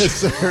 Surge.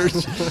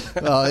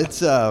 Well,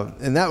 it's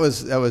and that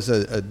was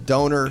a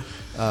donor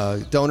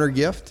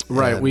gift.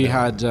 Right. And, we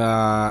had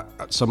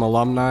some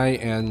alumni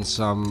and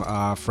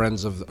some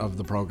friends of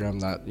the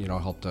program that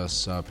helped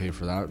us pay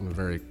for that in a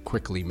very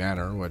quickly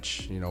manner,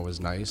 which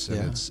was nice.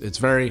 And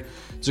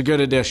it's a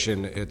good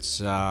addition.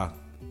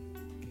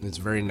 It's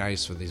very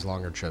nice for these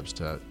longer trips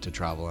to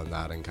travel in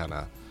that and kind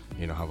of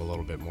have a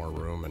little bit more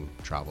room and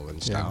travel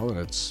in style. And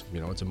it's,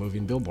 it's a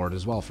moving billboard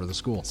as well for the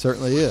school.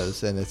 Certainly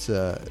is. And it's,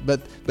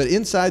 but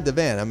inside the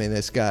van, I mean,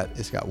 it's got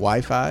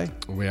Wi-Fi.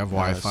 We have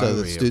Wi-Fi. So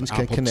that students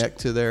can connect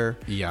to their,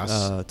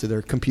 to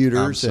their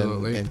computers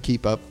and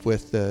keep up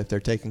with if they're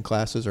taking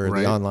classes or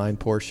the online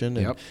portion.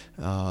 And,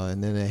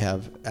 and then they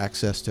have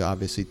access to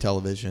obviously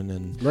television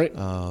and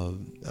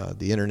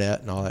the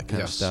internet and all that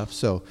kind of stuff.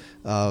 So,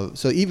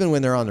 so even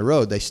when they're on the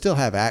road, they still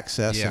have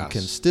access and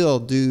can still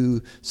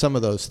do some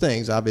of those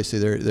things. Obviously,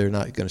 they're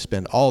not going to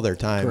spend all their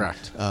time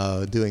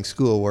doing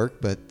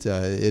schoolwork, but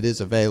it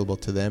is available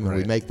to them, and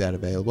we make that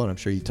available. And I'm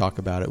sure you talk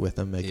about it with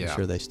them, making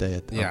sure they stay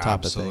on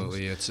top of things.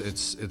 Absolutely.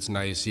 It's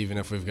nice, even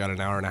if we've got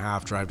an hour and a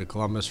half drive to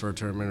Columbus for a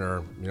tournament,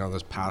 or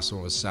this past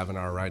one was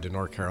 7-hour ride to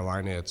North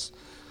Carolina. It's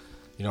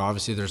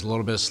obviously there's a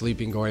little bit of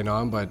sleeping going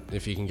on, but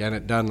if you can get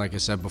it done, like I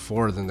said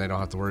before, then they don't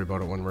have to worry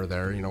about it when we're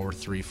there. We're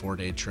 3-4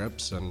 day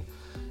trips, and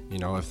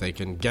if they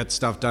can get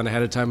stuff done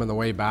ahead of time on the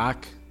way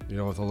back,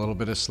 with a little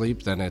bit of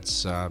sleep, then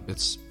it's a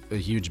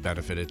huge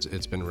benefit.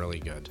 It's been really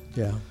good.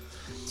 Yeah.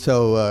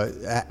 So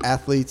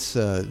athletes,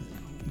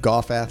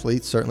 golf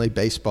athletes, certainly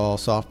baseball,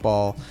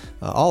 softball,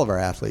 all of our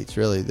athletes,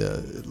 really.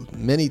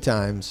 Many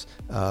times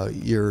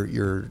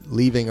you're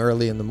leaving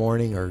early in the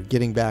morning or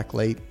getting back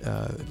late,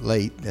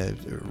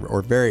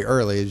 or very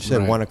early, as you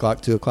said, 1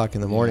 o'clock, 2 o'clock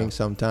in the morning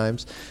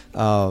sometimes.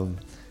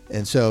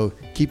 And so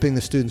keeping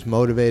the students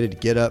motivated to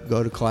get up,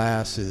 go to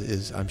class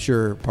is I'm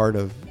sure, part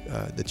of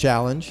the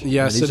challenge.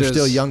 Yes, these are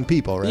still young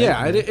people, right?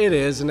 Yeah, it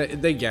is, and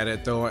they get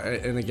it, though.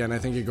 And again, I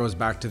think it goes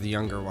back to the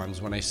younger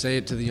ones. When I say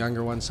it to the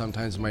younger ones,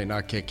 sometimes it might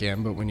not kick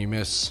in, but when you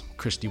miss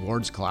Christy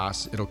Ward's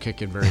class, it'll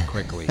kick in very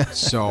quickly.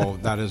 So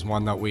that is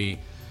one that we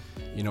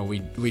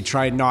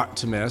try not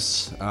to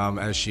miss,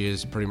 as she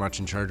is pretty much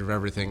in charge of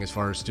everything as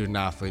far as student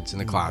athletes in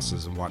the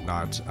classes and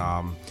whatnot.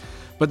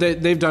 But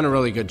they've done a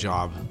really good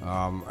job.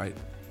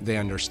 They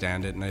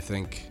understand it, and I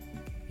think,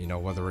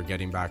 whether we're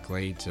getting back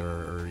late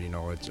or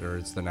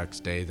it's the next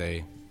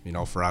day,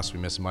 for us, we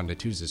miss Monday,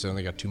 Tuesday, so we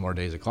only got 2 more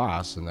days of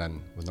class, and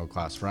then with no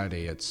class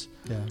Friday, it's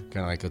kind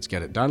of like, let's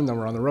get it done, and then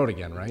we're on the road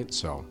again, right?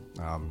 So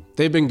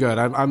they've been good.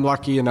 I'm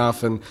lucky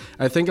enough, and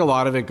I think a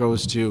lot of it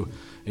goes to,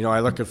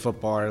 I look at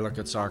football, I look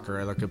at soccer,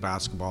 I look at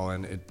basketball,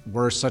 and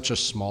we're such a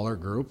smaller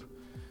group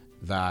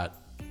that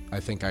I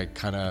think I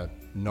kind of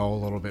know a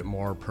little bit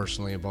more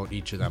personally about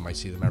each of them. I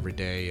see them every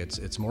day.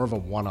 It's more of a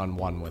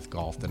one-on-one with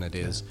golf than it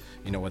is,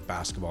 with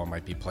basketball. It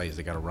might be plays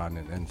they got to run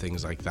and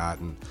things like that.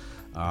 And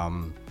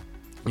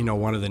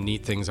one of the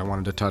neat things I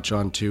wanted to touch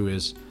on too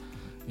is,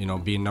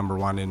 being number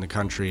one in the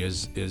country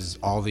is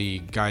all the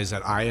guys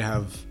that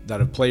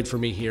have played for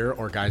me here,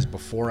 or guys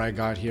before I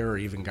got here, or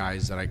even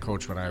guys that I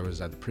coached when I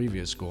was at the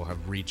previous school,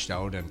 have reached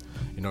out, and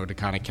to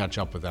kind of catch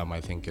up with them, I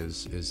think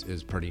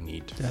is pretty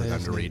neat for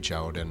them to reach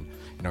out, and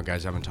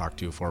guys I haven't talked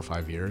to 4 or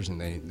 5 years,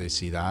 and they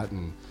see that,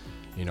 and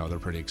they're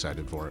pretty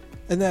excited for it.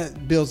 And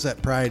that builds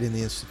that pride in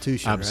the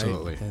institution.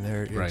 Absolutely. Right? And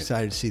they're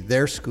excited to see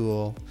their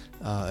school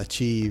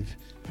achieve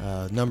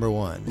number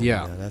one.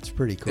 Yeah. That's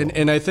pretty cool.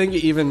 And I think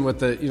even with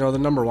the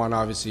number one,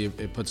 obviously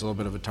it puts a little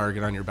bit of a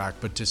target on your back,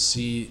 but to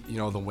see,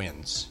 the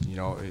wins,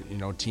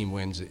 team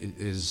wins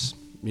is,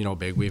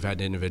 big. We've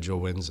had individual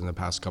wins in the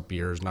past couple of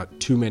years, not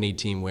too many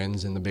team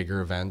wins in the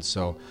bigger events.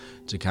 So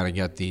to kind of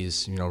get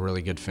these,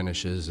 really good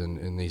finishes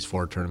in these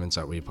 4 tournaments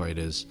that we played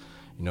is,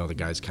 the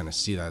guys kind of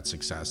see that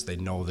success. They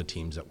know the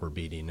teams that we're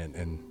beating,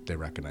 and they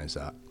recognize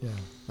that. Yeah,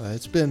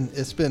 it's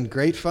been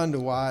great fun to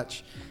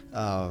watch.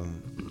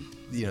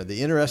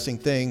 The interesting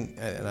thing,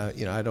 and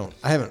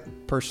I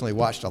haven't personally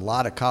watched a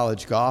lot of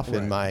college golf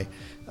in my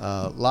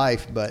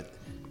life, but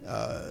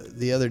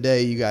the other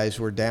day you guys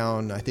were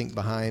down, I think,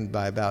 behind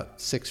by about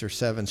 6 or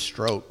 7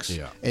 strokes.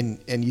 Yeah. And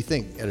you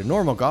think at a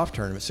normal golf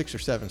tournament, 6 or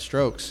 7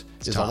 strokes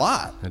is a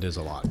lot. It is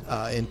a lot.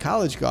 In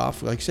college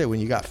golf, like I said, when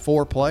you got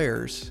 4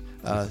 players,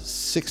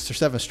 6 or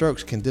 7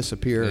 strokes can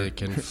disappear. It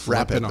can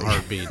flip in a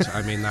heartbeat.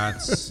 I mean,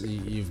 that's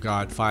you've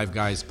got 5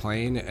 guys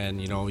playing, and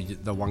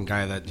the one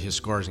guy that his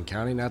score isn't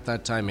counting at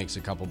that time makes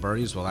a couple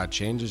birdies. Well, that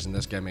changes, and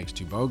this guy makes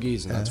 2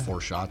 bogeys, and that's 4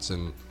 shots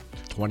in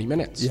 20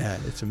 minutes. Yeah,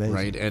 it's amazing.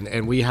 Right,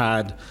 and we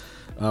had.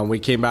 We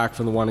came back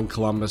from the one in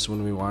Columbus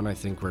when we won. I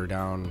think we're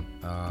down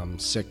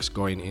 6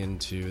 going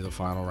into the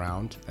final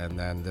round, and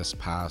then this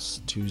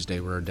past Tuesday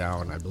we were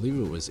down, I believe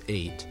it was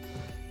 8,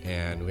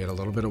 and we had a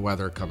little bit of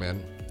weather come in.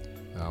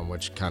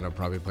 Which kind of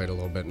probably played a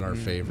little bit in our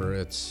favor.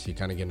 It's you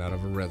kind of getting out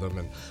of a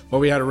rhythm, but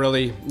we had a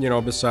really,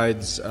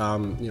 besides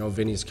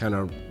Vinny's kind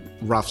of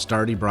rough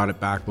start, he brought it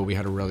back, but we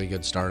had a really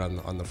good start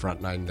on the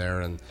front 9 there,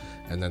 and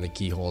then the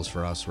key holes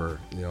for us were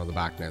the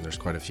back 9. There's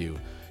quite a few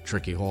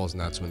tricky holes,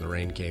 and that's when the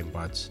rain came,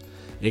 but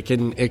it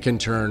can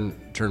turn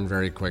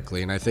very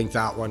quickly, and I think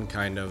that one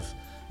kind of.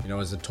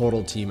 As a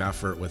total team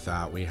effort with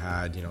that, we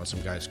had,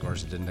 some guys'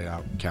 scores that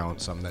didn't count,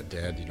 some that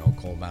did.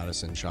 Cole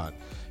Madison shot,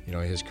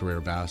 his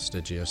career best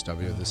at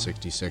GSW, the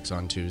 66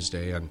 on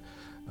Tuesday. And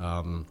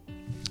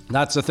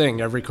that's the thing.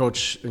 Every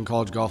coach in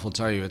college golf will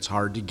tell you it's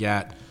hard to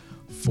get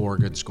 4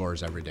 good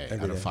scores every day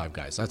out of 5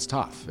 guys. That's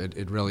tough.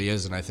 It really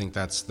is. And I think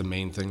that's the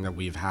main thing that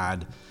we've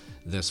had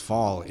this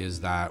fall is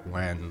that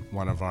when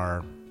one of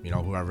our,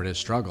 whoever it is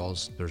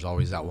struggles, there's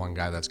always that one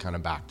guy that's kind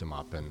of backed him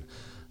up. And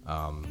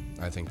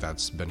I think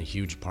that's been a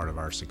huge part of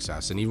our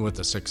success. And even with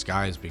the 6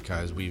 guys,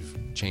 because we've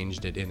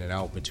changed it in and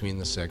out between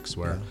the 6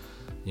 where,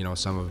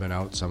 some have been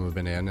out, some have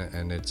been in,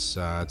 and it's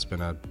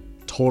been a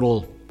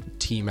total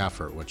team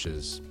effort, which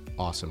is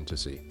awesome to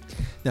see.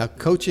 Now,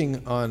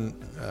 coaching on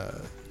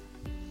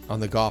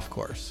the golf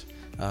course,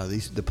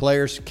 the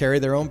players carry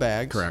their own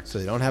bags. Correct. So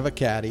they don't have a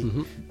caddy,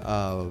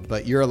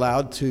 but you're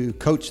allowed to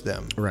coach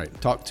them. Right.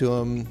 Talk to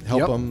them,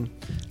 help them.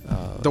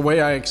 The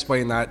way I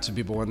explain that to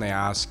people when they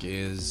ask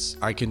is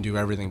I can do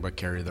everything but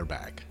carry their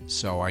bag.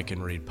 So I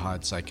can read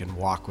putts, I can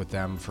walk with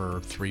them for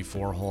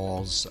 3-4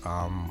 holes,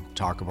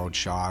 talk about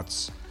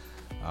shots.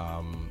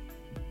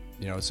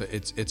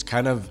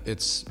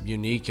 It's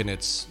unique, and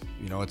it's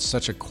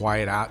such a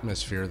quiet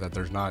atmosphere that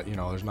there's not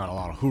a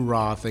lot of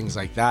hoorah, things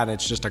like that. And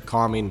it's just a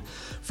calming,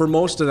 for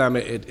most of them,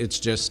 it's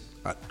just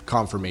a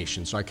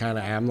confirmation. So I kind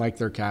of am like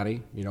their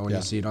caddy, when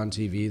you see it on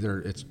TV,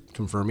 it's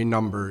confirming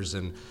numbers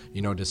and,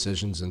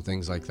 decisions and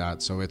things like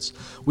that. So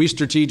we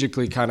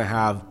strategically kind of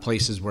have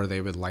places where they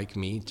would like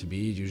me to be.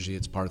 Usually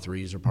it's par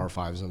 3s or par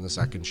 5s on the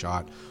second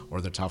shot, or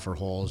the tougher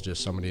holes,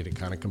 just somebody to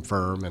kind of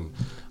confirm. And,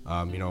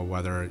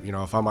 whether,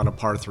 if I'm on a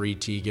par 3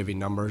 tee giving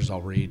numbers,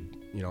 I'll read,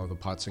 the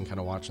putts and kind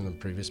of watching the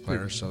previous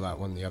players so that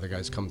when the other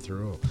guys come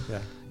through,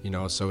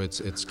 so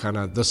it's kind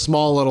of the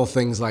small little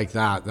things like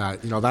that,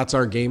 that's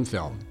our game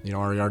film.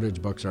 Our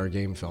yardage books are our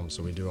game film.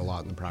 So we do a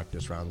lot in the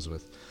practice rounds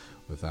with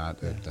that.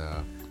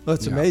 Yeah. Well,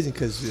 it's amazing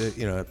because,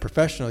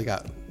 professionally you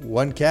got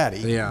one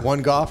caddy,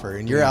 one golfer,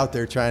 and you're out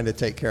there trying to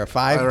take care of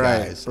 5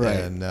 guys. Right.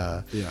 And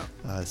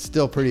it's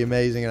still pretty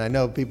amazing. And I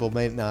know people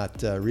may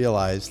not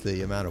realize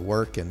the amount of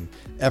work and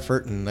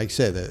effort and, like you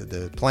said,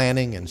 the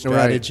planning and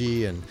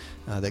strategy and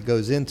that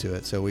goes into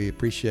it. So we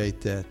appreciate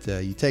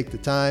that you take the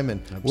time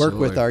and work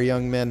with our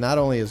young men, not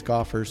only as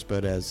golfers,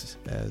 but as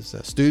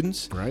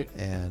students. Right.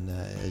 And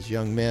as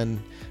young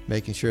men,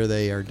 making sure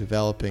they are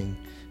developing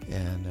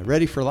and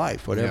ready for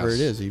life, whatever it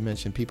is. You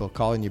mentioned people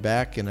calling you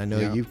back, and I know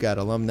you've got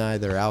alumni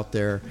that are out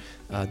there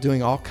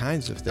doing all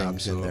kinds of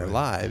things in their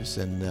lives,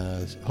 and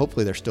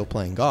hopefully they're still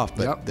playing golf,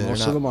 but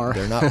most of them are.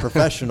 They're not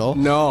professional.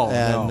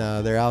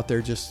 No. They're out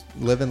there just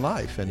living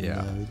life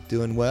and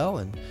doing well,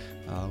 and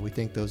we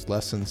think those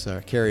lessons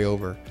carry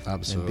over.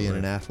 Absolutely. And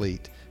being an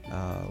athlete,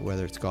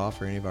 whether it's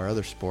golf or any of our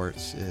other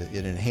sports,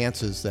 it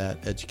enhances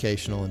that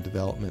educational and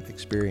development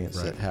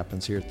experience that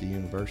happens here at the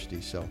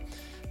university. So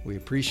we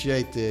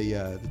appreciate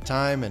the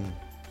time, and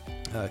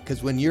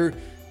because when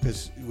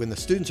the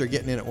students are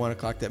getting in at 1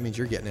 o'clock, that means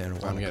you're getting in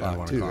at 1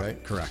 o'clock too,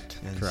 right? Correct.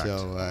 And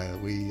so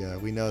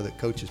we know that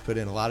coaches put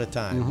in a lot of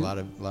time, a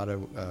lot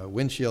of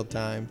windshield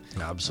time.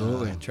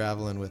 Absolutely.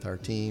 Traveling with our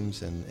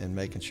teams and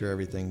making sure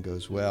everything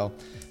goes well.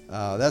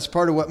 That's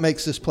part of what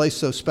makes this place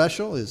so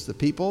special is the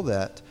people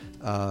that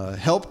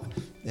help.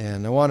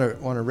 And I want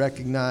to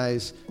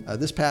recognize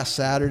this past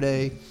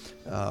Saturday.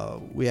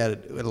 We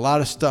had a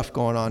lot of stuff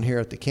going on here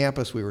at the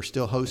campus. We were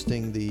still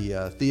hosting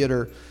the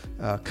theater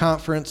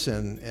conference,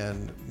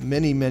 and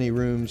many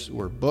rooms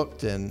were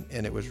booked, and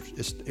it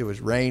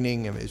was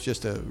raining, and it was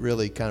just a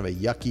really kind of a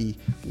yucky,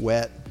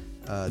 wet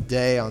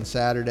day on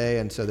Saturday,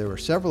 and so there were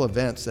several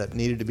events that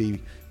needed to be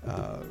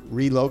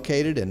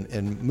relocated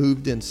and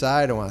moved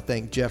inside. I want to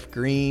thank Jeff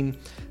Green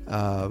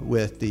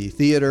with the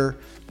theater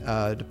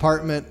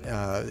department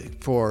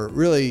for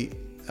really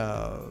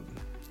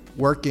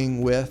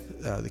working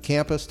with the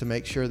campus to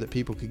make sure that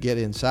people could get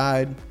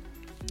inside.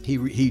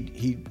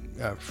 He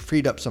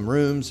freed up some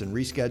rooms and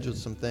rescheduled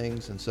some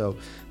things, and so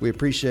we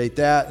appreciate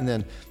that. And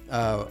then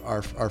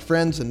our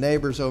friends and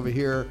neighbors over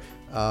here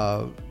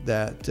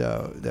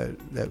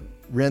that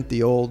rent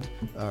the old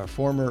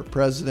former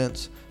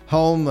president's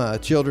home,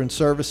 Children's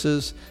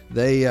Services,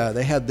 they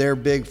had their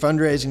big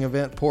fundraising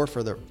event, Pour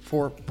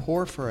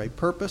for a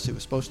Purpose. It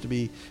was supposed to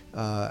be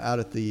out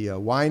at the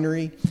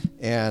winery,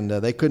 and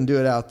they couldn't do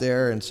it out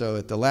there. And so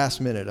at the last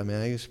minute, I think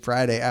it was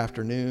Friday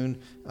afternoon,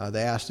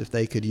 they asked if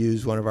they could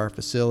use one of our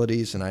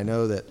facilities. And I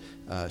know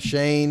that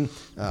Shane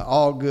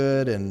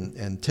Allgood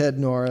and Ted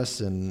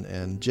Norris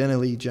and Jenny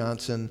Lee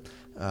Johnson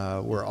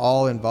were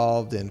all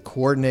involved in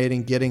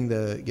coordinating, getting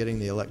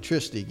the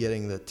electricity,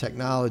 getting the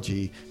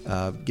technology,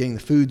 getting the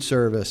food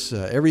service,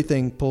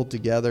 everything pulled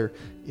together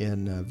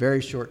in a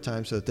very short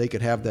time so that they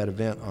could have that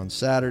event on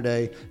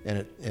Saturday.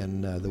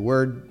 And the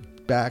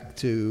word back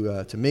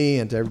to me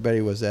and to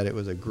everybody was that it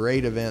was a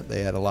great event.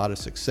 They had a lot of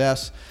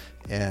success,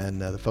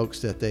 and the folks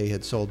that they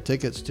had sold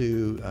tickets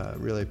to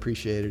really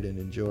appreciated and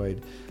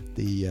enjoyed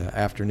the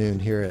afternoon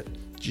here at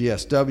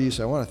GSW.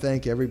 So I want to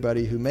thank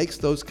everybody who makes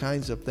those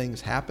kinds of things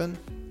happen.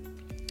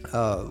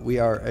 We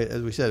are,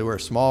 as we said, we're a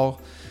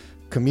small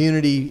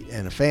community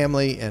and a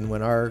family, and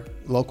when our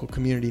local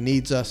community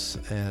needs us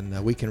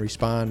and we can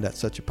respond, that's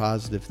such a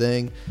positive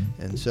thing.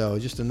 And so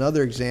just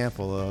another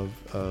example of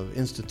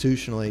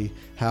institutionally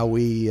how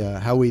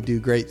we do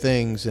great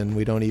things, and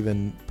we don't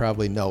even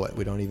probably know it.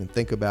 We don't even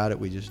think about it.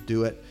 We just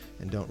do it,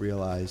 and don't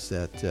realize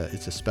that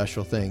it's a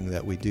special thing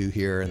that we do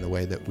here and the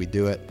way that we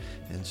do it.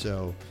 And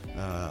so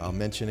I'll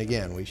mention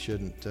again, we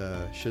shouldn't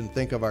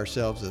think of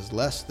ourselves as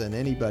less than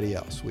anybody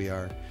else. We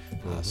are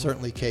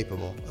certainly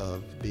capable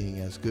of being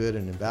as good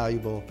and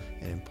valuable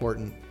and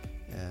important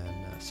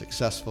and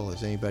successful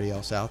as anybody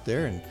else out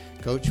there. And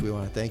Coach, we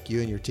want to thank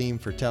you and your team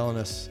for telling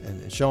us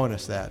and showing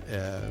us that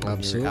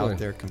when you're out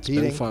there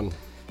competing. It's been fun.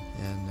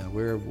 And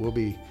we'll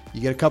be.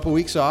 You get a couple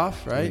weeks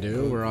off, right? We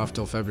do. We're off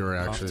till February,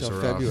 actually. Off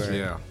till so February.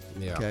 Yeah.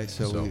 Okay,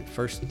 so we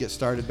first get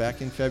started back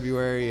in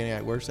February.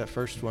 And where's that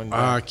first one?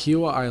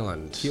 Kiowa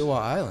Island. Kiowa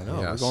Island.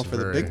 Oh, yes, we're going for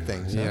the big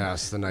things. Huh?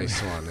 Yes, the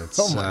nice one. It's,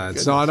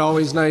 it's not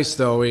always nice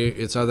though.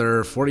 It's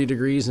either 40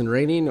 degrees and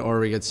raining, or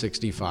we get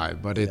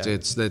 65. But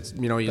it's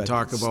you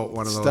talk about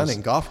one of those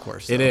stunning golf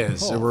course. It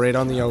is. So we're right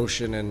on the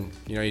ocean, and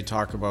you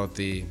talk about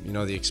the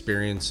the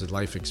experiences,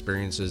 life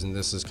experiences, and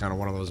this is kind of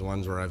one of those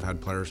ones where I've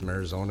had players from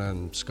Arizona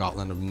and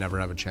Scotland who never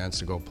have a chance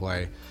to go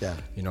play. Yeah.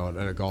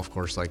 At a golf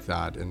course like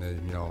that, and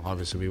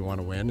obviously we want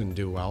to win and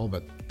do well,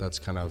 but that's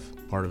kind of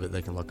part of it.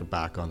 They can look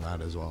back on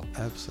that as well.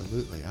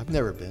 Absolutely. I've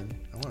never been.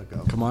 I want to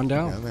go. Come on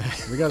down.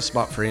 We got a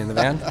spot for you in the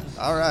van.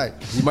 All right.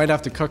 You might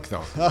have to cook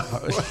though.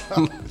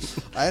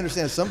 I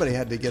understand somebody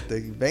had to get the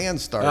van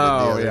started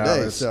the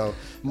other day. So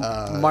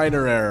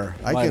minor error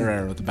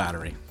with the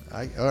battery.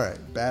 All right.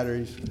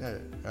 Batteries.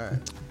 All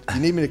right.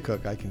 You need me to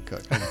cook, I can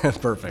cook.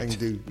 Perfect. I can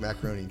do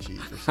macaroni and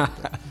cheese or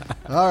something.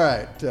 All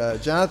right.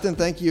 Jonathan,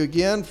 thank you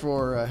again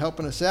for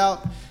helping us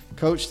out.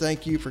 Coach,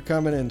 thank you for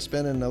coming and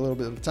spending a little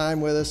bit of time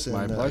with us. And,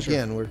 my pleasure.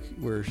 Again,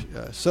 we're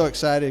so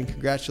excited, and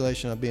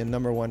congratulations on being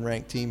number one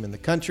ranked team in the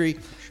country.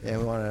 Sure. And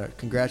we want to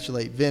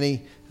congratulate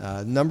Vinny,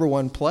 number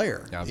one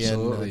player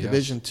in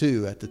Division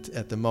II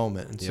at the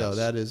moment. And so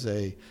that is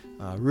a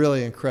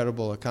really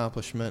incredible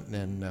accomplishment,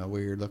 and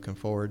we're looking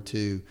forward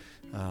to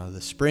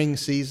the spring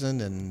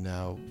season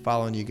and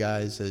following you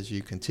guys as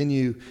you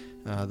continue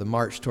the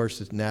march towards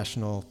the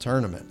national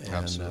tournament.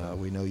 And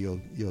we know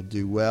you'll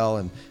do well,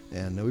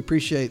 and we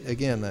appreciate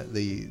again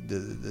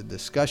the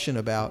discussion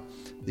about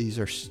these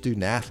are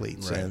student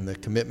athletes, right, and the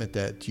commitment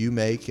that you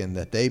make and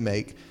that they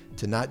make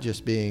to not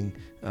just being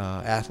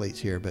athletes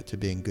here, but to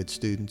being good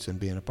students and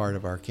being a part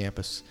of our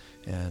campus.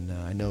 And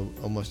I know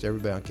almost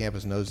everybody on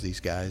campus knows these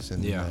guys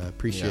and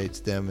appreciates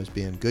them as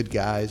being good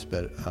guys,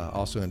 but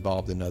also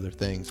involved in other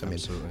things. I mean,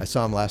 I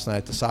saw them last night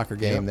at the soccer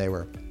game. They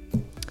were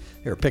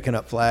picking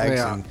up flags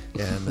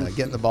and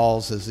getting the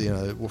balls as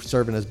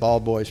serving as ball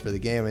boys for the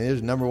game. I mean,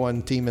 there's the number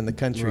one team in the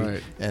country,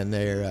 right, and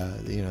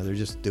they're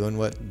just doing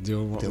what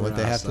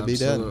they have to be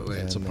done. Absolutely,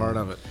 it's a part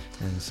of it.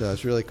 And so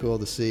it's really cool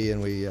to see,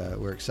 and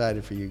we're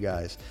excited for you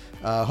guys.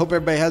 Hope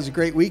everybody has a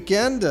great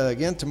weekend.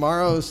 Again,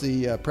 tomorrow is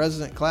the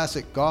President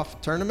Classic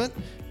Golf Tournament,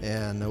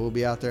 and we'll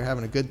be out there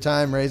having a good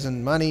time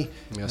raising money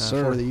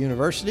for the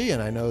university.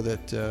 And I know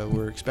that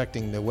we're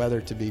expecting the weather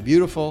to be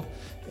beautiful.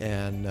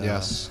 And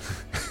yes.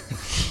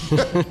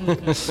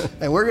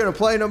 And we're going to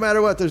play no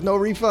matter what. There's no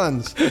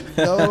refunds.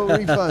 No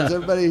refunds.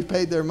 Everybody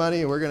paid their money,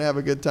 and we're going to have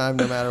a good time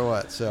no matter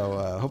what. So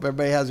hope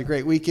everybody has a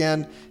great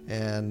weekend,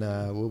 and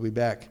we'll be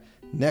back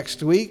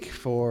next week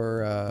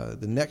for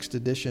the next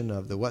edition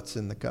of the What's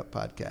in the Cup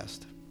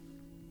podcast.